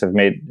 4 years have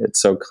made it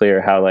so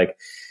clear how like,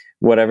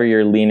 whatever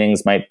your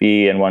leanings might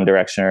be in one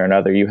direction or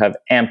another, you have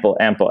ample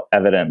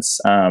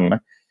evidence to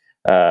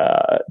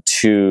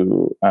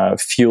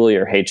fuel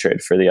your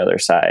hatred for the other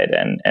side.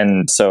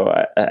 And so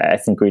I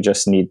think we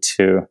just need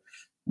to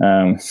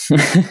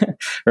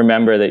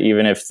remember that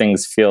even if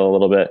things feel a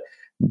little bit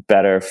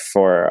better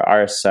for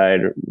our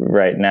side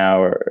right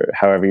now, or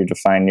however you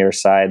define your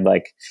side,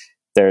 like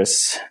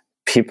there's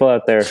people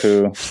out there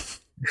who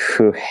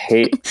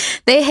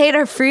hate they hate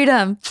our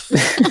freedom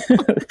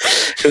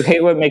who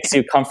hate what makes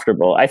you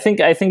comfortable. I think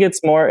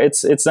it's more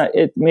it's not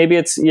it maybe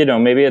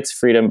it's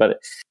freedom, but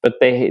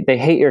they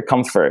hate your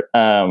comfort.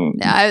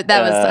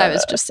 I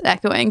was just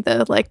echoing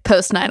the like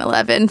post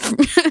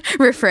 9/11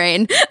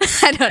 refrain.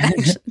 I don't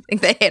actually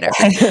think they hate our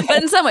freedom,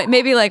 but in some way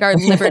maybe like our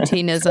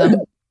libertinism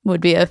would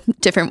be a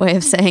different way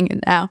of saying it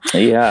now.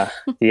 Yeah.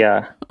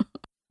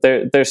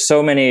 There's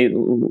so many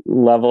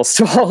levels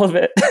to all of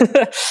it.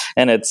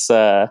 And it's,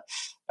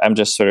 I'm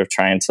just sort of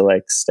trying to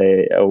like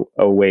stay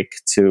awake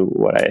to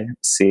what I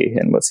see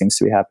and what seems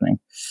to be happening.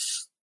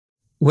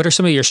 What are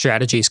some of your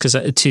strategies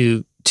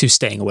to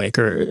staying awake,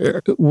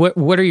 or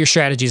what are your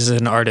strategies as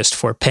an artist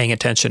for paying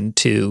attention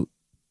to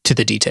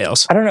the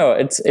details? I don't know.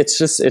 It's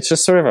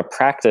just sort of a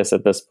practice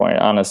at this point,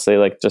 honestly,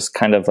 like just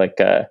kind of like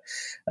a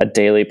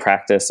daily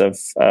practice of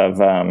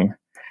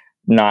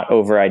not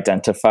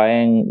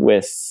over-identifying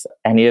with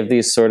any of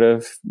these sort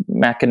of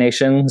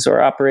machinations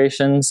or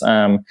operations,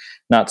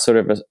 not sort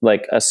of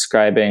like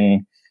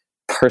ascribing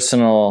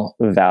personal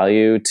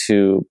value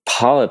to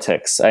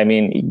politics. I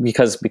mean,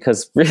 because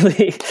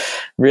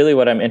really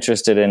what I'm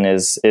interested in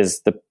is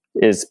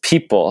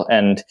people.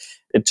 And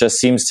it just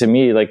seems to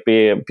me like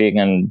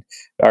being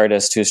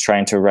artist who's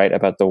trying to write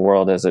about the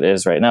world as it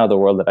is right now, the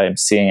world that I'm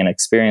seeing and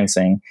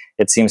experiencing,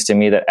 it seems to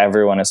me that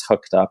everyone is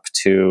hooked up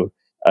to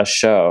a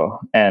show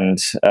and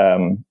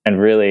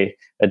really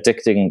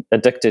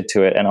addicted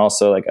to it, and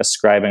also like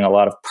ascribing a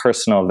lot of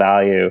personal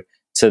value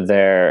to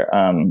their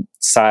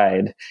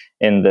side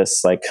in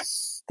this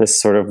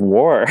sort of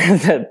war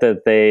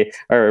that they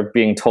are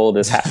being told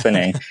is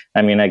happening.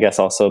 I mean, I guess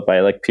also by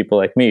like people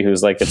like me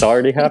who's like, it's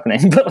already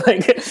happening, but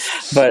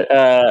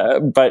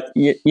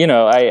you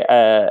know,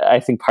 I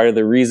think part of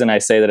the reason I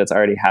say that it's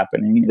already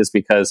happening is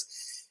because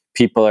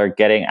people are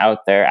getting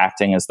out there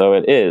acting as though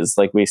it is.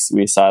 Like we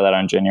saw that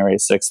on January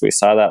 6th. We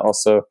saw that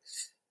also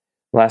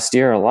last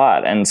year a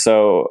lot. And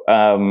so,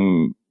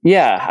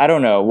 yeah, I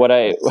don't know. What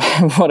I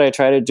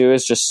try to do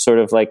is just sort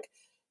of like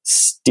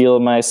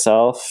steel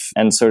myself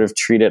and sort of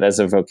treat it as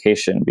a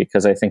vocation,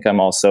 because I think I'm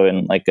also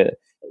in like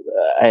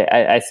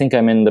I think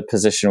I'm in the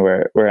position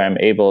where I'm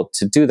able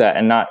to do that,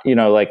 and not, you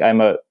know, like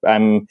I'm a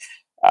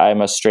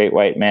straight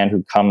white man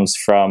who comes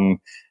from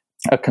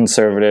a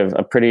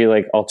pretty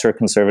like ultra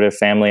conservative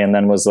family, and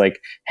then was like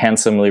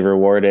handsomely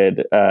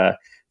rewarded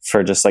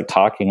for just like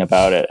talking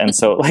about it. And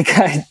so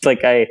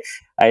I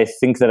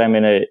think that I'm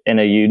in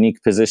a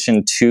unique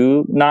position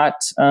to not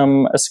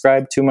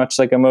ascribe too much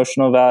like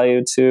emotional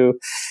value to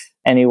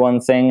any one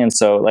thing. And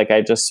so like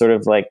I just sort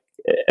of like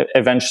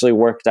eventually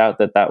worked out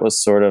that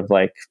was sort of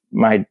like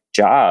my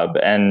job,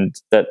 and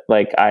that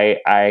like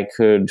I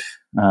could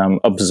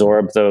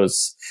absorb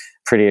those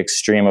pretty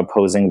extreme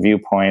opposing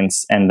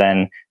viewpoints and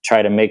then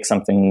try to make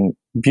something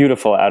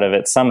beautiful out of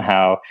it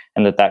somehow,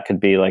 and that could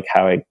be like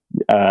how I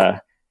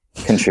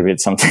contribute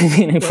something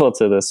meaningful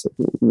to this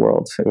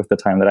world with the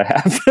time that I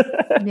have.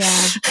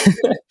 Yeah.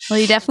 Well,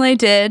 you definitely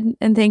did.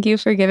 And thank you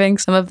for giving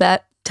some of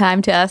that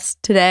time to us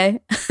today.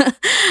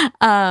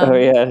 Oh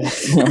yeah,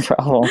 no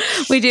problem.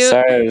 We do.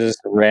 Sorry, I was just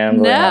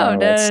rambling.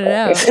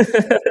 No.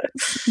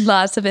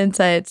 Lots of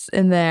insights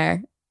in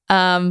there.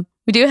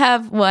 We do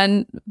have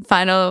one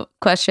final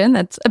question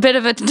that's a bit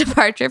of a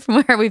departure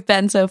from where we've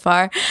been so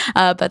far,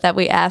 but that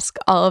we ask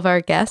all of our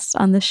guests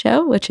on the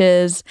show, which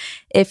is,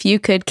 if you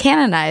could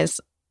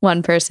canonize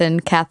one person,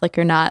 Catholic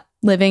or not,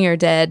 living or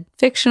dead,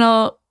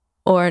 fictional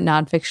or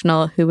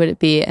non-fictional, who would it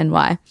be and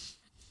why?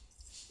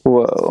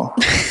 Whoa.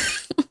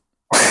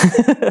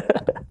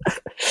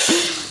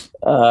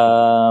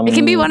 It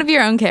can be one of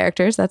your own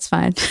characters. That's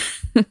fine.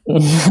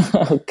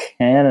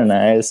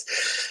 Canonize.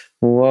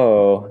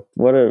 Whoa.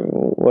 What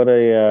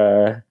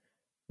a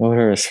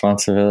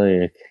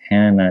responsibility to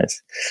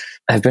canonize.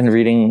 I've been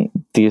reading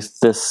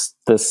this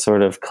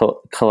sort of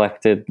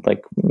collected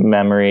like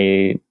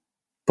memory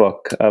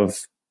book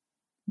of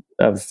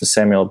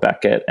Samuel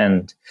Beckett,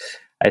 and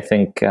I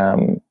think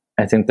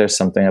there's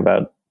something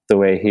about the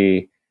way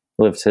he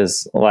lived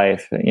his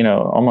life, you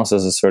know, almost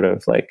as a sort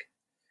of like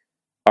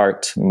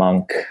art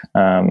monk,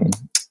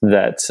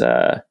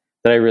 that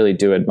I really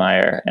do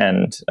admire,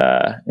 and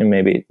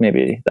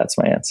maybe that's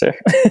my answer.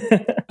 All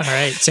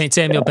right, Saint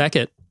Samuel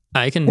Beckett.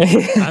 I'm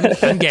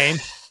game.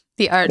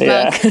 The art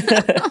monk.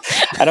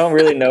 I don't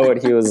really know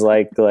what he was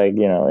like,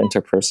 you know,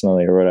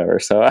 interpersonally or whatever.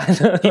 So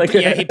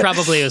he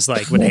probably was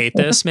like, would hate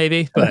this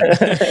maybe, but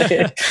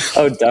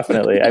oh,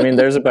 definitely. I mean,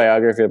 there's a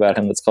biography about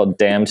him that's called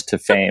 "Damned to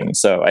Fame."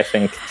 So I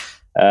think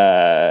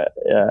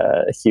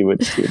he would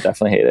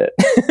definitely hate it.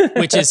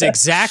 Which is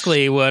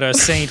exactly what a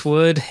saint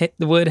would hate.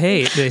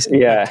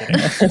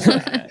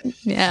 Yeah.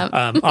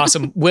 Yeah.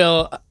 Awesome.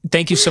 Will,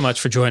 thank you so much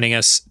for joining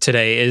us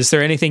today. Is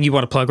there anything you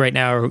want to plug right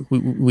now, or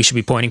we should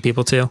be pointing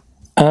people to?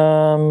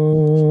 No.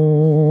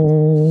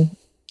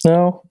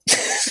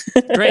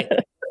 Great.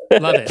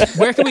 Love it.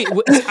 Where can we,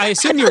 I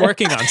assume you're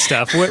working on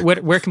stuff.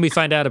 Where can we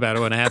find out about it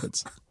when it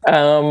happens?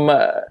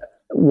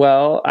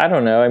 Well, I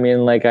don't know. I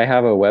mean, like I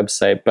have a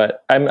website,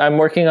 but I'm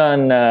working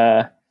on,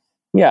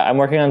 I'm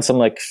working on some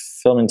like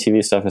film and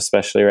TV stuff,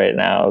 especially right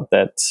now,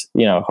 that,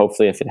 you know,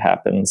 hopefully if it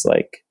happens,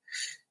 like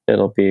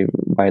it'll be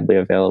widely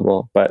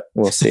available, but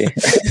we'll see.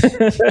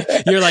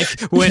 You're like,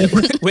 when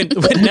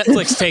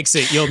Netflix takes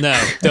it, you'll know.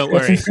 Don't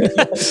worry.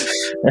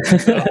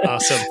 Oh,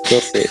 awesome.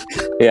 We'll see.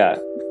 Yeah.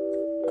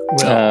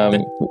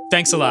 Well,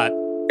 thanks a lot.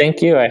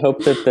 Thank you. I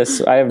hope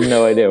that I have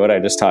no idea what I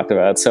just talked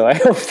about, so I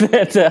hope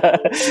that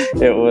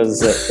it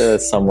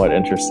was somewhat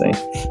interesting.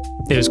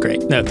 It was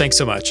great. No, thanks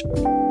so much.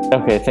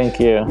 Okay, thank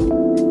you.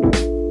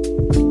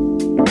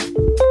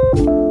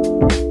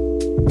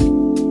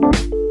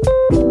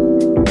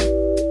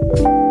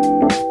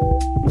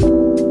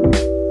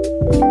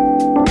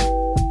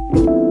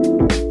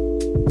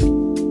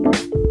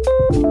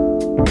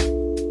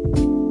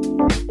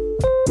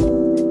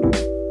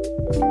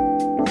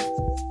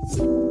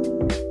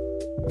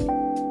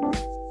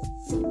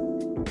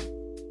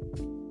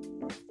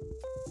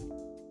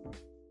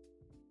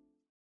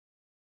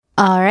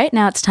 All right,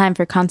 now it's time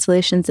for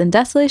Consolations and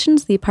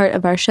Desolations, the part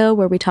of our show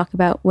where we talk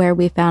about where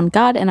we found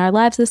God in our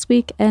lives this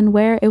week and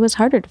where it was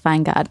harder to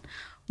find God.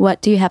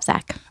 What do you have,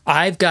 Zach?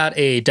 I've got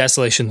a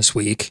desolation this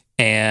week,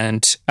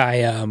 and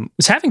I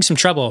was having some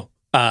trouble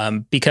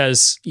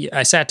because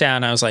I sat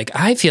down, I was like,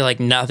 I feel like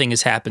nothing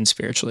has happened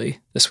spiritually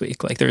this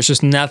week. Like there's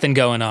just nothing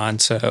going on.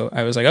 So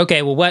I was like,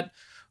 okay, well, what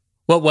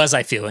was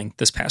I feeling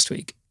this past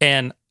week?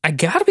 And I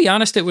gotta be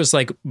honest, it was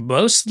like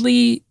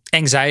mostly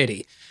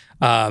anxiety.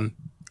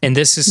 And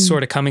this is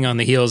sort of coming on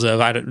the heels of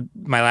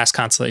my last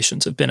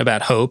constellations have been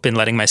about hope and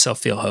letting myself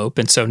feel hope.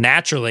 And so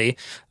naturally,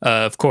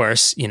 of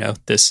course,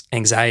 this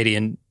anxiety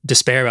and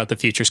despair about the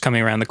future is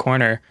coming around the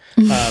corner.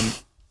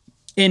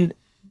 And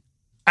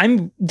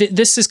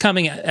this is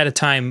coming at a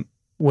time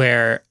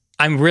where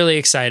I'm really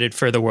excited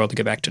for the world to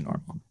get back to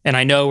normal. And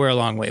I know we're a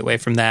long way away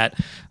from that,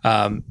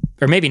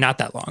 or maybe not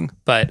that long,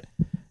 but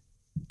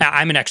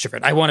I'm an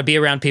extrovert. I want to be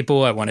around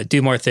people. I want to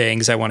do more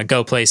things. I want to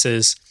go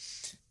places.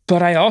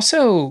 But I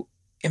also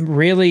am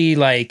really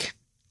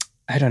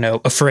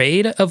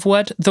afraid of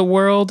what the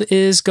world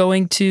is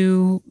going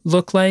to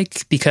look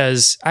like,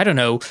 because I don't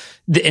know,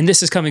 and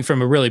this is coming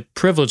from a really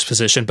privileged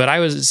position, but I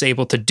was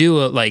able to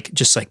do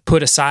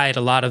put aside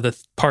a lot of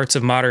the parts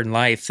of modern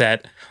life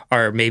that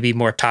are maybe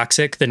more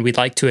toxic than we'd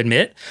like to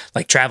admit,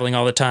 like traveling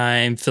all the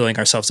time, filling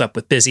ourselves up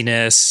with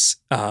busyness.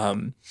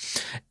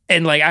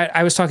 And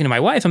I was talking to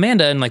my wife,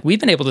 Amanda, and we've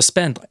been able to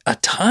spend a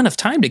ton of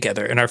time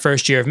together in our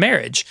first year of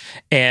marriage.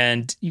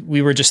 And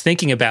we were just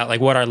thinking about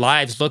what our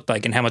lives looked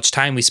like and how much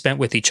time we spent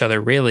with each other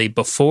really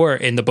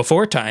in the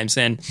before times.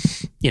 And,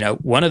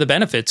 one of the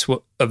benefits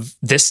of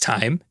this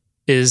time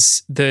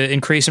is the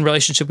increase in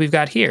relationship we've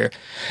got here.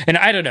 And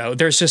I don't know,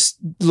 there's just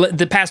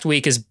the past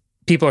week is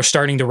people are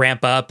starting to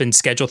ramp up and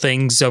schedule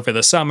things over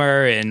the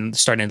summer and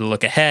starting to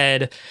look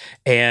ahead.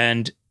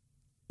 And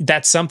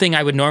that's something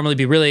I would normally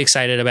be really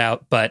excited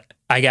about, but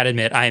I got to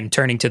admit, I'm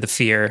turning to the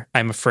fear.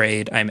 I'm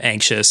afraid. I'm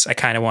anxious. I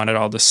kind of want it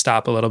all to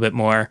stop a little bit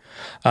more.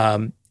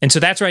 And so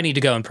that's where I need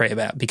to go and pray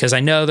about, because I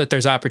know that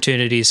there's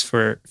opportunities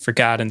for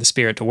God and the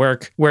Spirit to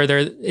work where there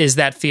is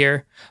that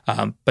fear.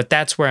 But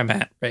that's where I'm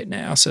at right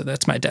now. So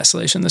that's my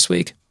desolation this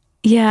week.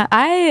 Yeah,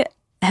 I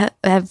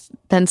have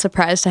been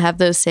surprised to have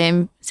those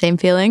same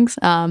feelings.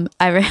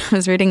 I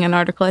was reading an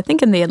article, I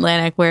think in The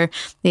Atlantic, where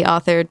the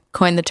author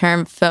coined the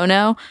term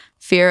FONO,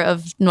 fear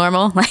of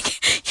normal.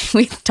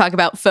 We talk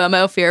about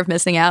FOMO, fear of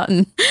missing out,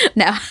 and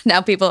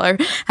now people are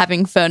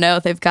having FONO.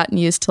 They've gotten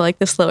used to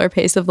the slower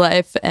pace of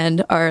life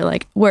and are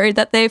worried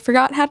that they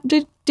forgot how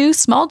to do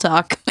small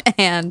talk.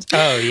 And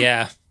oh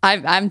yeah,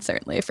 I'm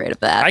certainly afraid of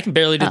that. I can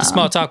barely do the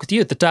small talk with you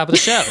at the top of the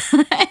show.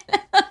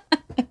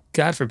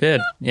 God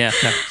forbid. Yeah.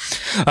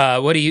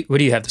 No. What do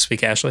you have this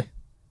week, Ashley?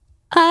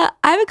 I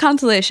have a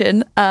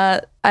consolation.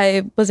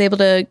 I was able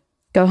to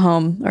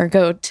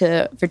go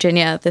to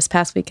Virginia this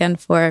past weekend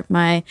for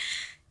my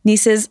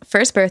niece's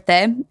first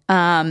birthday.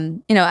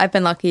 I've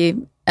been lucky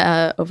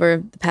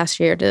over the past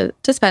year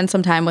to spend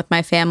some time with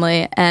my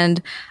family.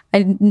 And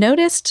I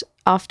noticed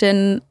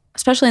often,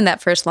 especially in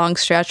that first long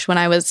stretch when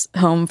I was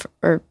home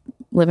or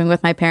living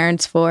with my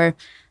parents for,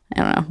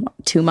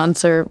 2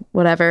 months or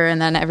whatever.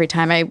 And then every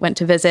time I went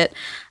to visit,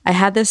 I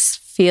had this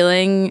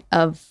feeling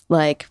of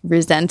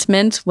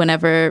resentment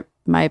whenever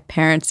my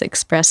parents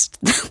expressed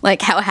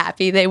how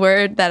happy they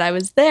were that I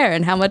was there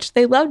and how much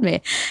they loved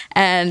me.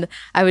 And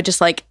I would just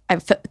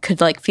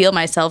could feel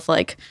myself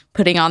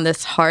putting on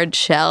this hard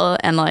shell.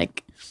 And I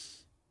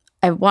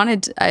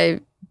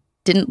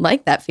didn't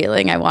like that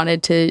feeling. I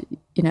wanted to,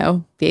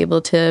 be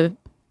able to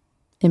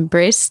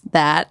embrace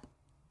that.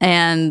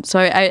 And so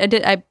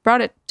I brought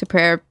it to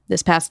prayer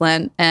this past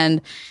Lent and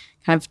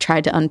kind of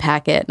tried to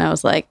unpack it. And I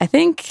was like, I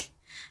think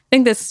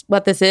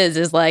what this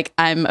is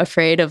I'm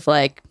afraid of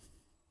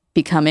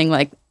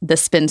becoming the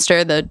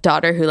spinster, the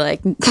daughter who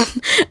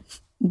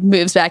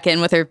moves back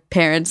in with her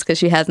parents because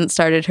she hasn't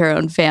started her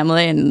own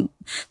family, and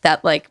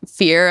that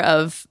fear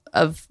of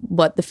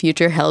what the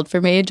future held for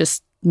me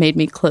just made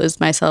me close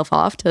myself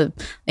off to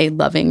a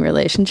loving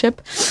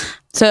relationship.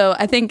 So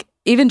I think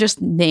even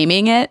just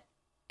naming it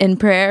in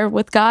prayer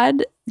with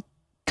God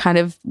kind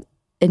of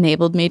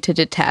enabled me to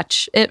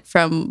detach it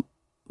from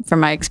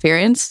my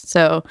experience.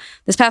 So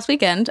this past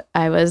weekend,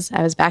 I was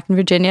back in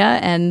Virginia,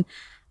 and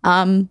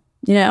my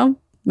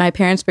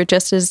parents were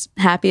just as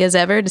happy as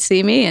ever to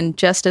see me and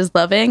just as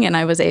loving, and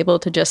I was able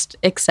to just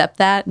accept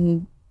that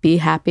and be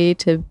happy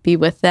to be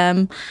with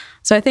them.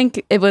 So I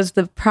think it was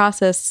the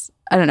process.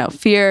 I don't know,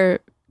 fear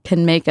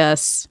can make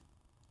us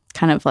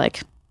kind of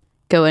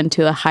go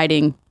into a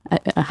hiding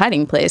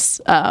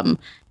place,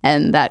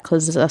 and that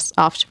closes us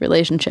off to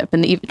relationship.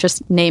 And even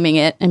just naming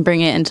it and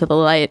bringing it into the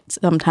light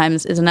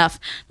sometimes is enough,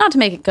 not to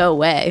make it go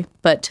away,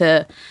 but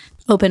to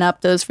open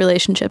up those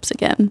relationships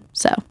again.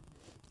 So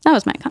that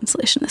was my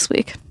consolation this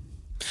week.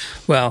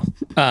 Well,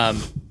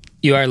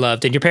 you are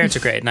loved, and your parents are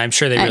great, and I'm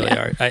sure they really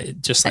are. I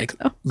just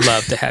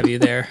love to have you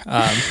there.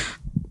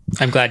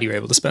 I'm glad you were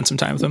able to spend some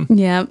time with them.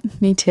 Yeah,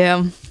 me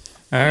too.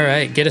 All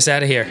right, get us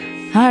out of here.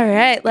 All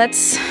right,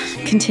 let's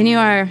continue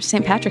our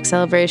St. Patrick's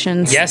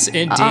celebrations. Yes,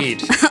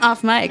 indeed.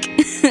 Off mic.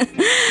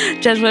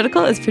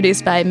 Jesuitical is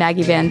produced by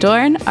Maggie Van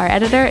Dorn. Our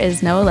editor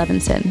is Noah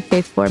Levinson.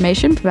 Faith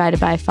formation provided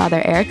by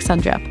Father Eric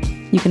Sundrup.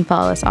 You can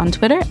follow us on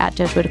Twitter at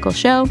Jesuitical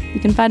Show. You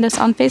can find us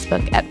on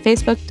Facebook at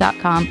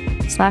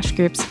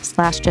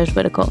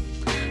facebook.com/groups/Jesuitical.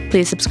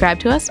 Please subscribe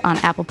to us on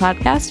Apple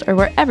Podcasts or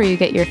wherever you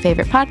get your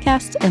favorite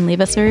podcasts and leave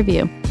us a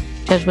review.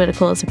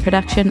 Jesuitical is a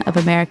production of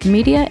American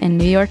Media in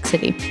New York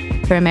City.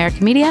 For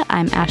American Media,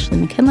 I'm Ashley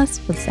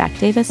McKinless with Zach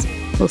Davis.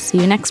 We'll see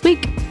you next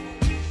week.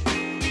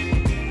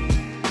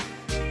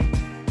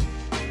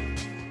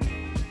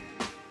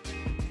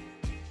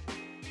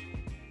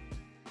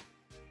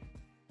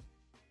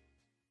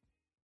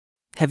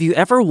 Have you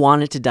ever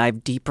wanted to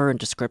dive deeper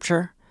into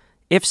Scripture?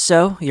 If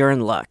so, you're in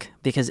luck,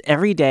 because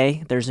every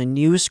day there's a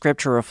new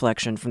Scripture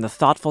reflection from the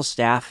thoughtful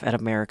staff at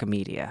America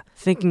Media,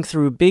 thinking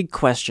through big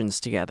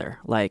questions together,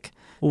 like,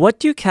 what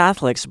do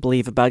Catholics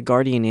believe about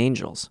guardian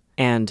angels?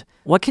 And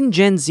what can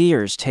Gen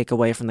Zers take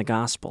away from the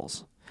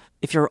Gospels?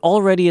 If you're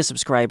already a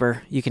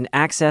subscriber, you can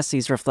access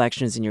these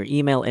reflections in your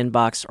email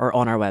inbox or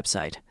on our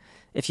website.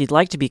 If you'd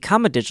like to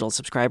become a digital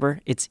subscriber,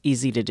 it's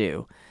easy to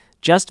do.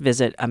 Just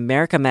visit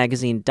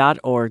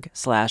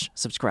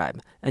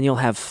americamagazine.org/subscribe, and you'll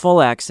have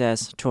full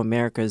access to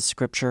America's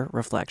Scripture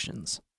reflections.